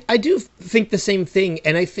 I do think the same thing,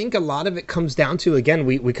 and I think a lot of it comes down to, again,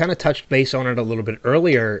 we kind of touched base on it a little bit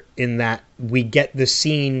earlier, in that we get the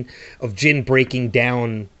scene of Jin breaking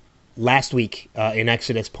down last week in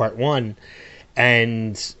Exodus Part 1,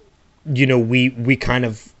 and we kind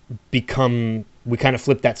of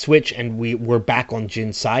flip that switch, and we're back on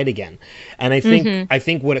Jin's side again. And I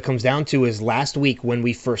think what it comes down to is, last week when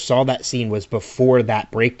we first saw that scene was before that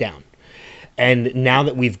breakdown. And now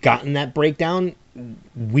that we've gotten that breakdown,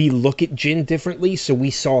 we look at Jin differently, so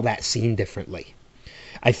we saw that scene differently.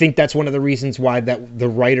 I think that's one of the reasons why that the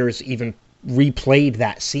writers even replayed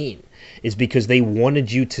that scene, is because they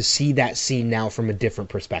wanted you to see that scene now from a different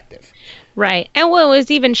perspective. Right. And it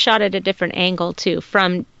was even shot at a different angle, too,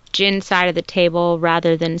 from Jin's side of the table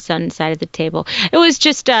rather than Sun's side of the table. It was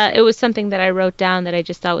just, it was something that I wrote down that I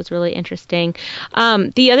just thought was really interesting.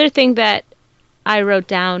 The other thing that I wrote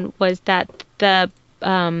down was that the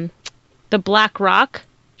Black Rock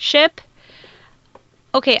ship.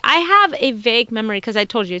 Okay, I have a vague memory, because I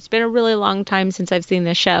told you it's been a really long time since I've seen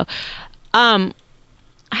this show. I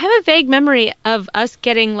have a vague memory of us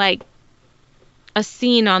getting like a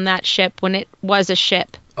scene on that ship when it was a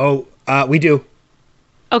ship. Oh, we do.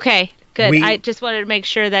 Okay, good. I just wanted to make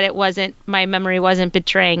sure that my memory wasn't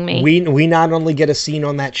betraying me. We not only get a scene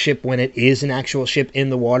on that ship when it is an actual ship in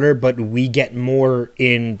the water, but we get more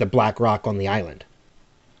in the Black Rock on the island.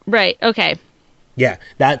 Right. Okay. Yeah,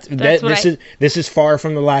 this is far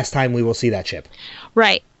from the last time we will see that ship.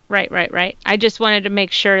 Right. I just wanted to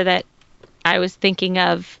make sure that I was thinking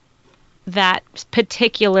of that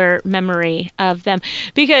particular memory of them,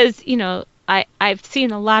 because I've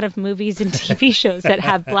seen a lot of movies and TV shows that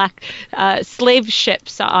have black slave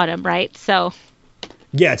ships on them, right? So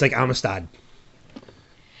yeah, it's like Amistad.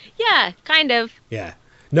 Yeah, kind of. Yeah.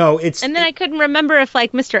 No, it's... And then I couldn't remember if,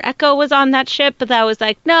 like, Mr. Echo was on that ship, but I was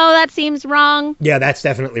like, no, that seems wrong. Yeah, that's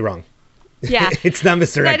definitely wrong. Yeah. It's not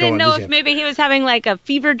Mr. Echo. I didn't know if maybe he was having, like, a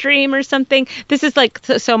fever dream or something. This is, like,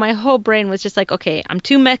 so my whole brain was just like, okay, I'm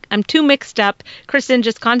too mixed up. Kristen,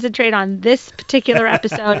 just concentrate on this particular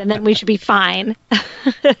episode, and then we should be fine.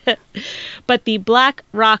 But the Black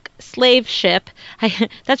Rock slave ship,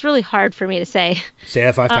 that's really hard for me to say. Say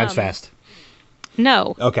it 5 times fast.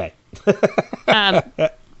 No. Okay.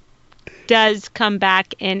 Does come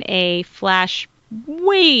back in a flash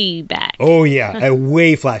way back. Oh, yeah. A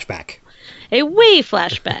way flashback. A way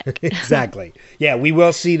flashback. Exactly. Yeah, we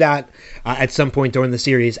will see that at some point during the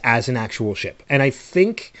series as an actual ship. And I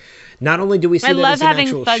think not only do we see that as an actual ship... I love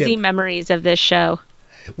having fuzzy memories of this show.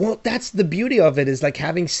 Well, that's the beauty of it, is like,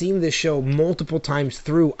 having seen this show multiple times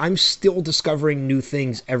through, I'm still discovering new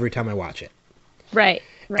things every time I watch it. Right.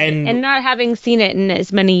 And not having seen it in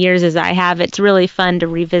as many years as I have, it's really fun to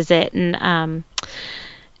revisit and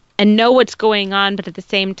know what's going on, but at the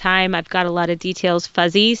same time, I've got a lot of details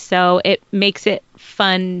fuzzy, so it makes it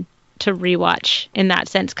fun to rewatch in that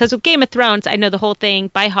sense. Because with Game of Thrones, I know the whole thing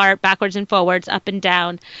by heart, backwards and forwards, up and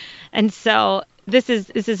down, and so this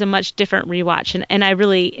is a much different rewatch, and I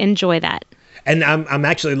really enjoy that. And I'm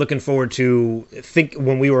actually looking forward to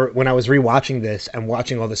when I was rewatching this and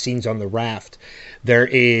watching all the scenes on the raft.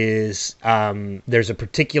 There's a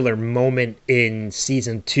particular moment in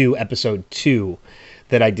season 2, episode 2,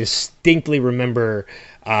 that I distinctly remember.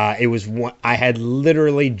 It was I had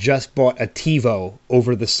literally just bought a TiVo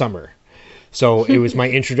over the summer, so it was my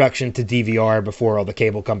introduction to DVR before all the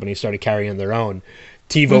cable companies started carrying their own.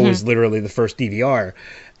 TiVo was literally the first DVR.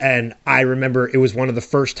 And I remember it was one of the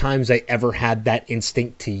first times I ever had that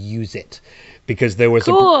instinct to use it, because there was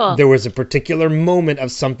a particular moment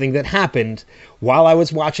of something that happened while I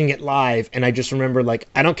was watching it live, and I just remember, like,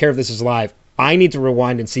 I don't care if this is live, I need to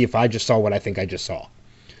rewind and see if I just saw what I think I just saw.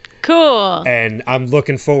 Cool. And I'm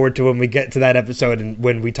looking forward to when we get to that episode and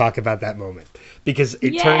when we talk about that moment, because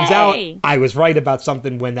it turns out I was right about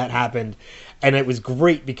something when that happened. And it was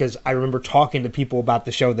great, because I remember talking to people about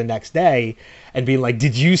the show the next day and being like,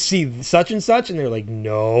 did you see such and such? And they're like,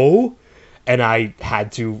 no. And I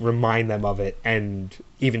had to remind them of it and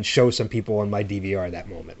even show some people on my DVR that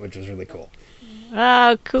moment, which was really cool.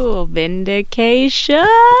 Oh, cool. Vindication.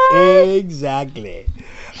 Exactly.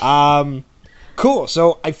 Cool.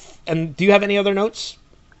 So, do you have any other notes?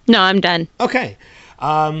 No, I'm done. Okay.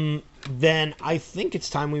 Then I think it's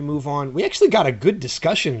time we move on. We actually got a good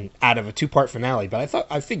discussion out of a 2-part finale, but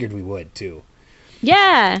I figured we would too.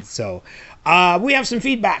 Yeah. So, we have some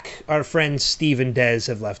feedback. Our friends Steve and Des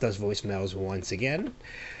have left us voicemails once again.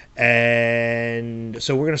 And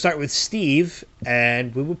so we're going to start with Steve,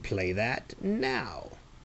 and we will play that now.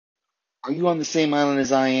 Are you on the same island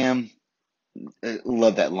as I am?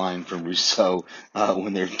 Love that line from Rousseau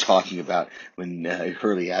when they're talking about when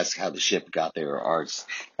Hurley asks how the ship got there, or Arts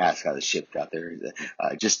asks how the ship got there.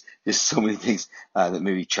 Just so many things that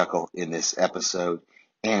made me chuckle in this episode.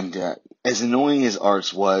 And as annoying as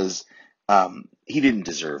Arts was, he didn't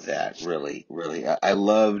deserve that, really. I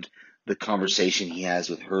loved the conversation he has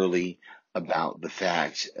with Hurley about the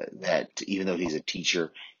fact that even though he's a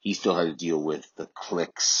teacher, he still had to deal with the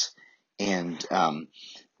cliques. And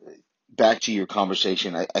back to your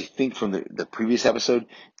conversation, I think from the previous episode,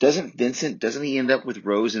 doesn't he end up with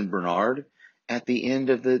Rose and Bernard at the end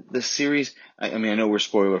of the series? I mean, I know we're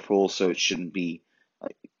spoilerful, so it shouldn't be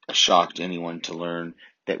a shock to anyone to learn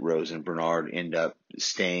that Rose and Bernard end up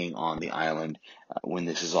staying on the island when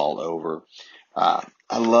this is all over.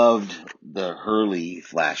 I loved the Hurley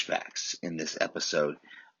flashbacks in this episode.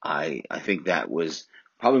 I think that was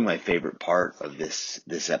probably my favorite part of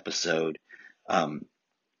this episode.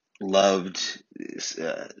 Loved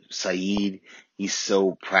Sayid. He's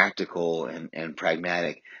so practical and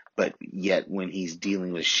pragmatic, but yet when he's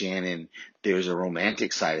dealing with Shannon, there's a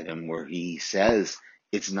romantic side of him where he says,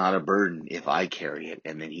 it's not a burden if I carry it.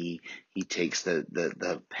 And then he takes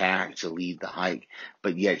the pack to lead the hike,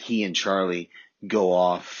 but yet he and Charlie go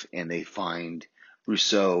off and they find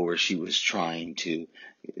Rousseau, where she was trying to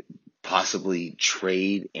possibly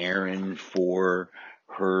trade Aaron for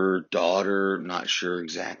her daughter. Not sure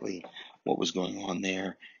exactly what was going on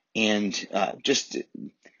there. And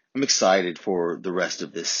I'm excited for the rest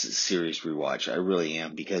of this series rewatch. I really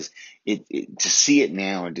am, because to see it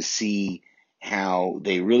now and to see how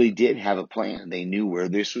they really did have a plan. They knew where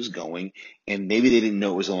this was going, and maybe they didn't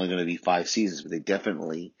know it was only going to be 5 seasons, but they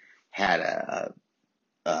definitely had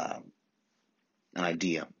an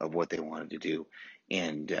idea of what they wanted to do.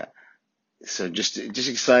 And so just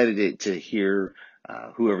excited to hear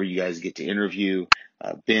whoever you guys get to interview.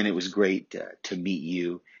 Ben, it was great to meet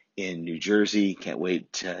you in New Jersey. Can't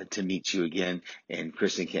wait to meet you again. And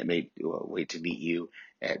Kristen, can't wait to meet you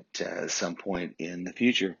at some point in the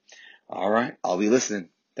future. All right, I'll be listening.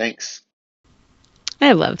 Thanks.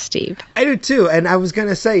 I love Steve. I do too, and I was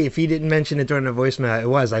gonna say, if he didn't mention it during the voicemail, it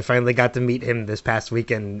was. I finally got to meet him this past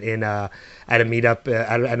weekend at a meetup,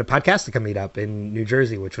 at a Podcastica meetup in New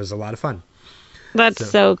Jersey, which was a lot of fun. That's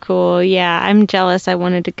so cool. Yeah, I'm jealous. I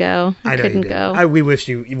wanted to go. I know couldn't you did. go. We wish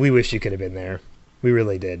you could have been there. We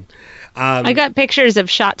really did. I got pictures of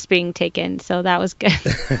shots being taken, so that was good.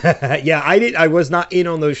 Yeah, I did. I was not in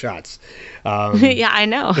on those shots. Yeah, I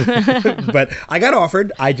know. But I got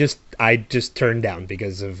offered. I just turned down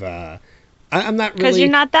because of I'm not really. Because you're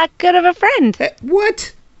not that good of a friend.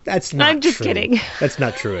 What? That's not. I'm just true. kidding. That's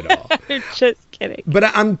not true at all. I'm just kidding. But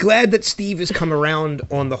I'm glad that Steve has come around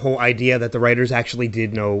on the whole idea that the writers actually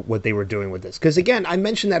did know what they were doing with this. Because again, I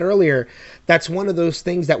mentioned that earlier. That's one of those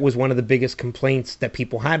things that was one of the biggest complaints that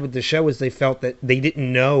people had with the show, is they felt that they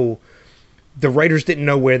didn't know. The writers didn't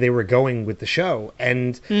know where they were going with the show.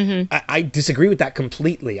 And I disagree with that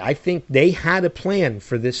completely. I think they had a plan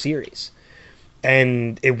for this series.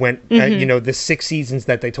 And it went, the 6 seasons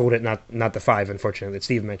that they told it, not the 5, unfortunately, that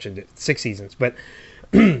Steve mentioned it, 6 seasons. But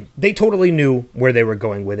they totally knew where they were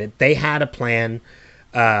going with it. They had a plan.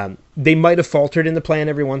 They might have faltered in the plan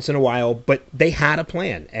every once in a while, but they had a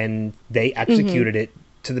plan, and they executed it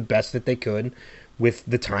to the best that they could with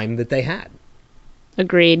the time that they had.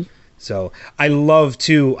 Agreed. So I love,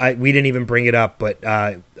 too, we didn't even bring it up, but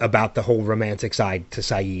about the whole romantic side to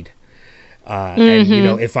Sayid.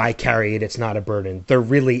 And, if I carry it, it's not a burden. There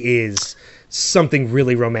really is something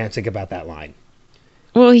really romantic about that line.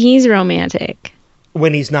 Well, he's romantic.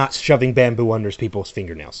 When he's not shoving bamboo under people's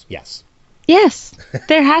fingernails, yes. Yes,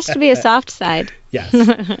 there has to be a soft side. Yes,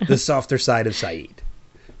 the softer side of Sayid.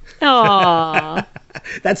 Aww.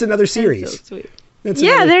 That's another series. That's so sweet.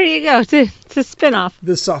 There you go. It's a spinoff.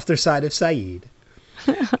 The softer side of Sayid.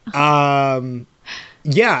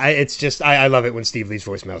 Yeah, it's just, I love it when Steve leaves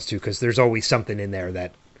voicemails, too, because there's always something in there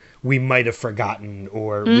that we might have forgotten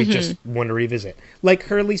or we just want to revisit. Like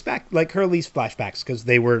Hurley's flashbacks, because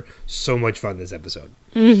they were so much fun this episode.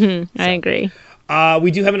 I agree. We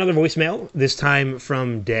do have another voicemail, this time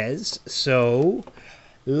from Des, so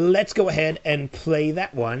let's go ahead and play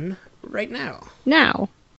that one right now. Now.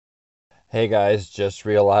 Hey guys, just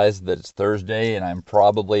realized that it's Thursday and I'm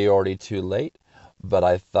probably already too late. But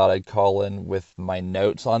I thought I'd call in with my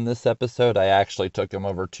notes on this episode. I actually took them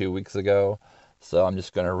over 2 weeks ago, so I'm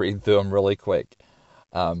just going to read through them really quick.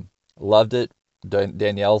 Loved it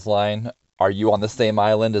Danielle's line, "Are you on the same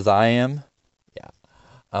island as I am?"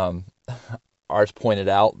 Yeah. Arts pointed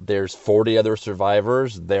out there's 40 other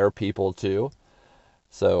survivors. They're people too.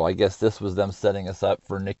 So I guess this was them setting us up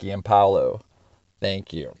for Nikki and Paolo.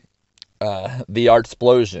 Thank you. The art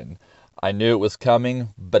explosion. I knew it was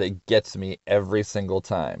coming, but it gets me every single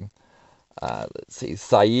time. Let's see.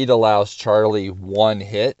 Saeed allows Charlie one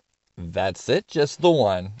hit. That's it, just the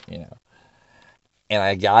one, And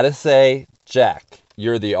I gotta say, Jack,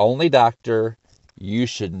 you're the only doctor. You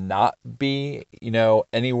should not be,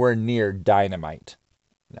 anywhere near dynamite.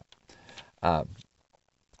 No.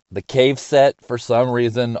 The cave set, for some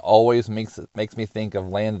reason, always makes me think of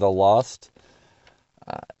Land of the Lost.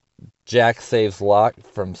 Jack saves Locke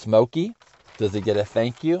from Smokey. Does he get a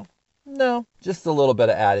thank you? No, just a little bit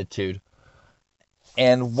of attitude.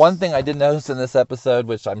 And one thing I did notice in this episode,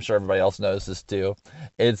 which I'm sure everybody else notices too,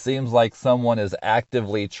 it seems like someone is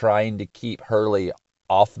actively trying to keep Hurley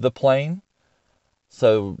off the plane.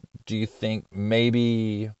 So do you think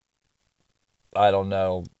maybe, I don't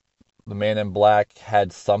know, the Man in Black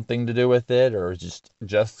had something to do with it, or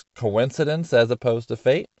just coincidence as opposed to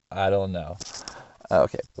fate? I don't know.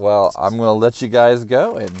 Okay, well, I'm going to let you guys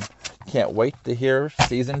go, and can't wait to hear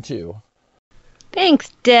season 2.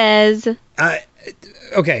 Thanks, Des.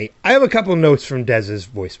 Okay, I have a couple notes from Dez's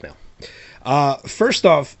voicemail. First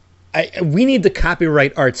off, we need the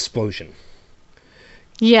copyright art explosion.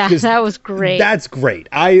 Yeah, that was great. That's great.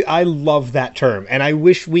 I love that term, and I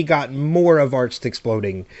wish we got more of Arts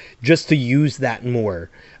exploding just to use that more.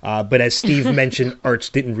 But as Steve mentioned, Arts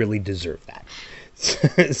didn't really deserve that.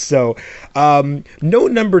 So,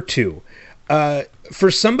 note number 2.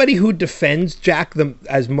 For somebody who defends Jack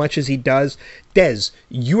as much as he does, Des,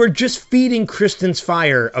 you are just feeding Kristen's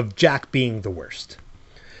fire of Jack being the worst.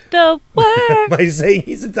 The what? By saying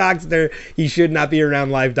he's a doctor, he should not be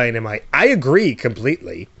around live dynamite. I agree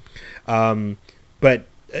completely. But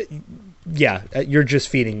you're just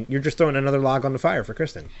throwing another log on the fire for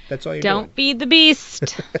Kristen. That's all you're doing. Don't feed the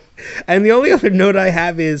beast. And the only other note I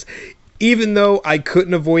have is, even though I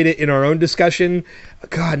couldn't avoid it in our own discussion,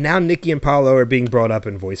 God, now Nikki and Paolo are being brought up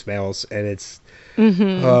in voicemails, and it's,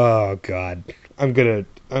 oh God, I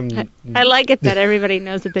like it that everybody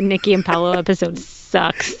knows that the Nikki and Paolo episode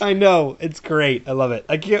sucks. I know, it's great. I love it.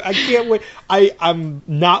 I can't wait. I'm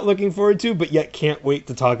not looking forward to, but yet can't wait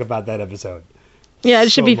to talk about that episode. Yeah,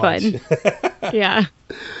 it should be fun. Yeah.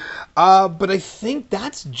 But I think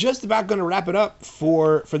that's just about going to wrap it up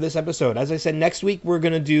for this episode. As I said, next week we're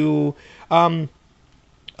going to do a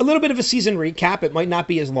little bit of a season recap. It might not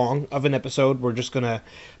be as long of an episode. We're just going to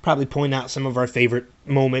probably point out some of our favorite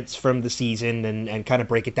moments from the season and kind of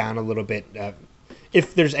break it down a little bit.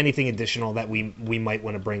 If there's anything additional that we might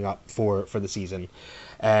want to bring up for the season.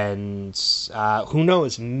 And who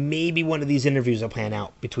knows, maybe one of these interviews will plan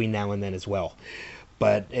out between now and then as well.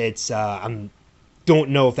 But it's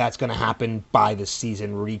don't know if that's going to happen by the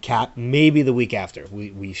season recap. Maybe the week after.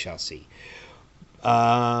 We shall see.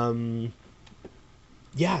 Yeah,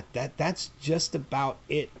 that's just about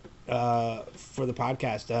it for the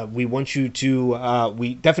podcast. We want you to.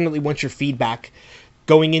 We definitely want your feedback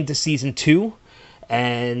going into season 2.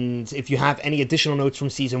 And if you have any additional notes from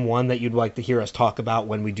season 1 that you'd like to hear us talk about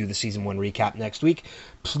when we do the season 1 recap next week,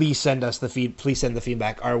 please send us the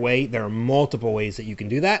feedback our way. There are multiple ways that you can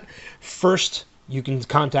do that. First, you can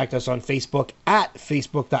contact us on Facebook at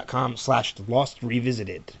facebook.com/Lost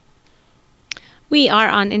Revisited. We are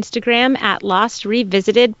on Instagram at Lost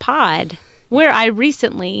Revisited Pod, where I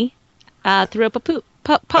recently threw up a post.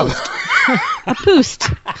 A post.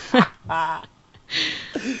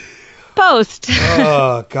 Post.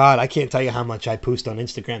 Oh, God. I can't tell you how much I post on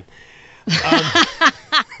Instagram.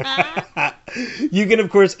 You can, of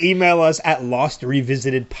course, email us at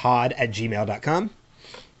lostrevisitedpod@gmail.com.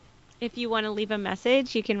 If you want to leave a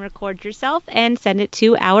message, you can record yourself and send it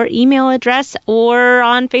to our email address or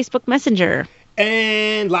on Facebook Messenger.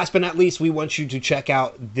 And last but not least, we want you to check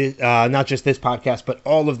out not just this podcast, but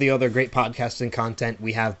all of the other great podcasting content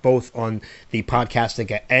we have both on the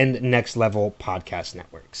Podcastica and Next Level podcast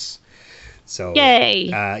networks. So, yay!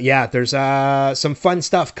 There's some fun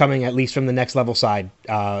stuff coming, at least from the Next Level side,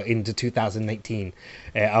 into 2019.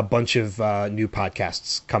 A bunch of new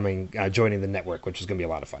podcasts coming, joining the network, which is going to be a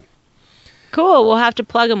lot of fun. Cool. We'll have to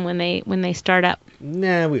plug them when they start up.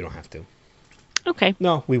 Nah, we don't have to. Okay.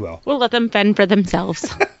 No, we will. We'll let them fend for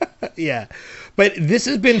themselves. Yeah. But this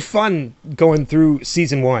has been fun going through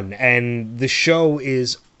season 1, and the show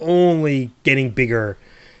is only getting bigger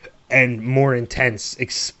and more intense,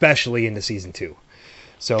 especially into season 2.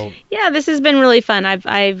 So yeah, this has been really fun.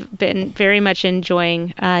 I've been very much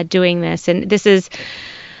enjoying doing this, and this is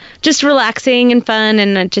just relaxing and fun,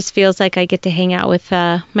 and it just feels like I get to hang out with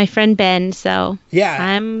my friend Ben. So Yeah.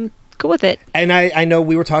 I'm cool with it. And I know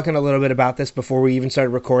we were talking a little bit about this before we even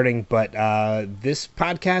started recording, but this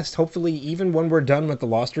podcast, hopefully, even when we're done with the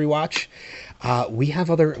Lost rewatch, we have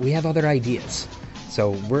other ideas.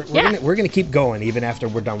 So we're gonna keep going even after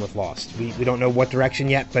we're done with Lost. We don't know what direction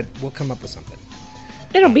yet, but we'll come up with something.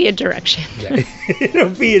 It'll be a direction. Yeah, it'll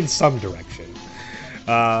be in some direction.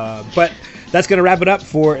 But that's going to wrap it up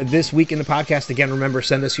for this week in the podcast. Again, remember,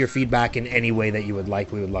 send us your feedback in any way that you would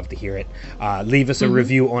like. We would love to hear it. Leave us a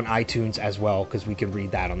review on iTunes as well, because we can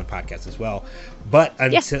read that on the podcast as well. But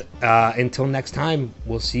until next time,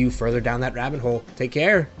 we'll see you further down that rabbit hole. Take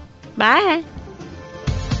care. Bye.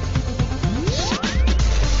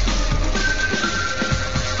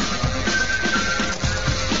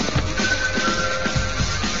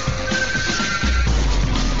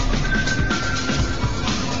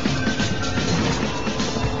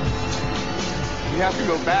 We have to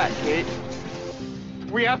go back, Kate.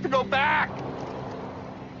 We have to go back!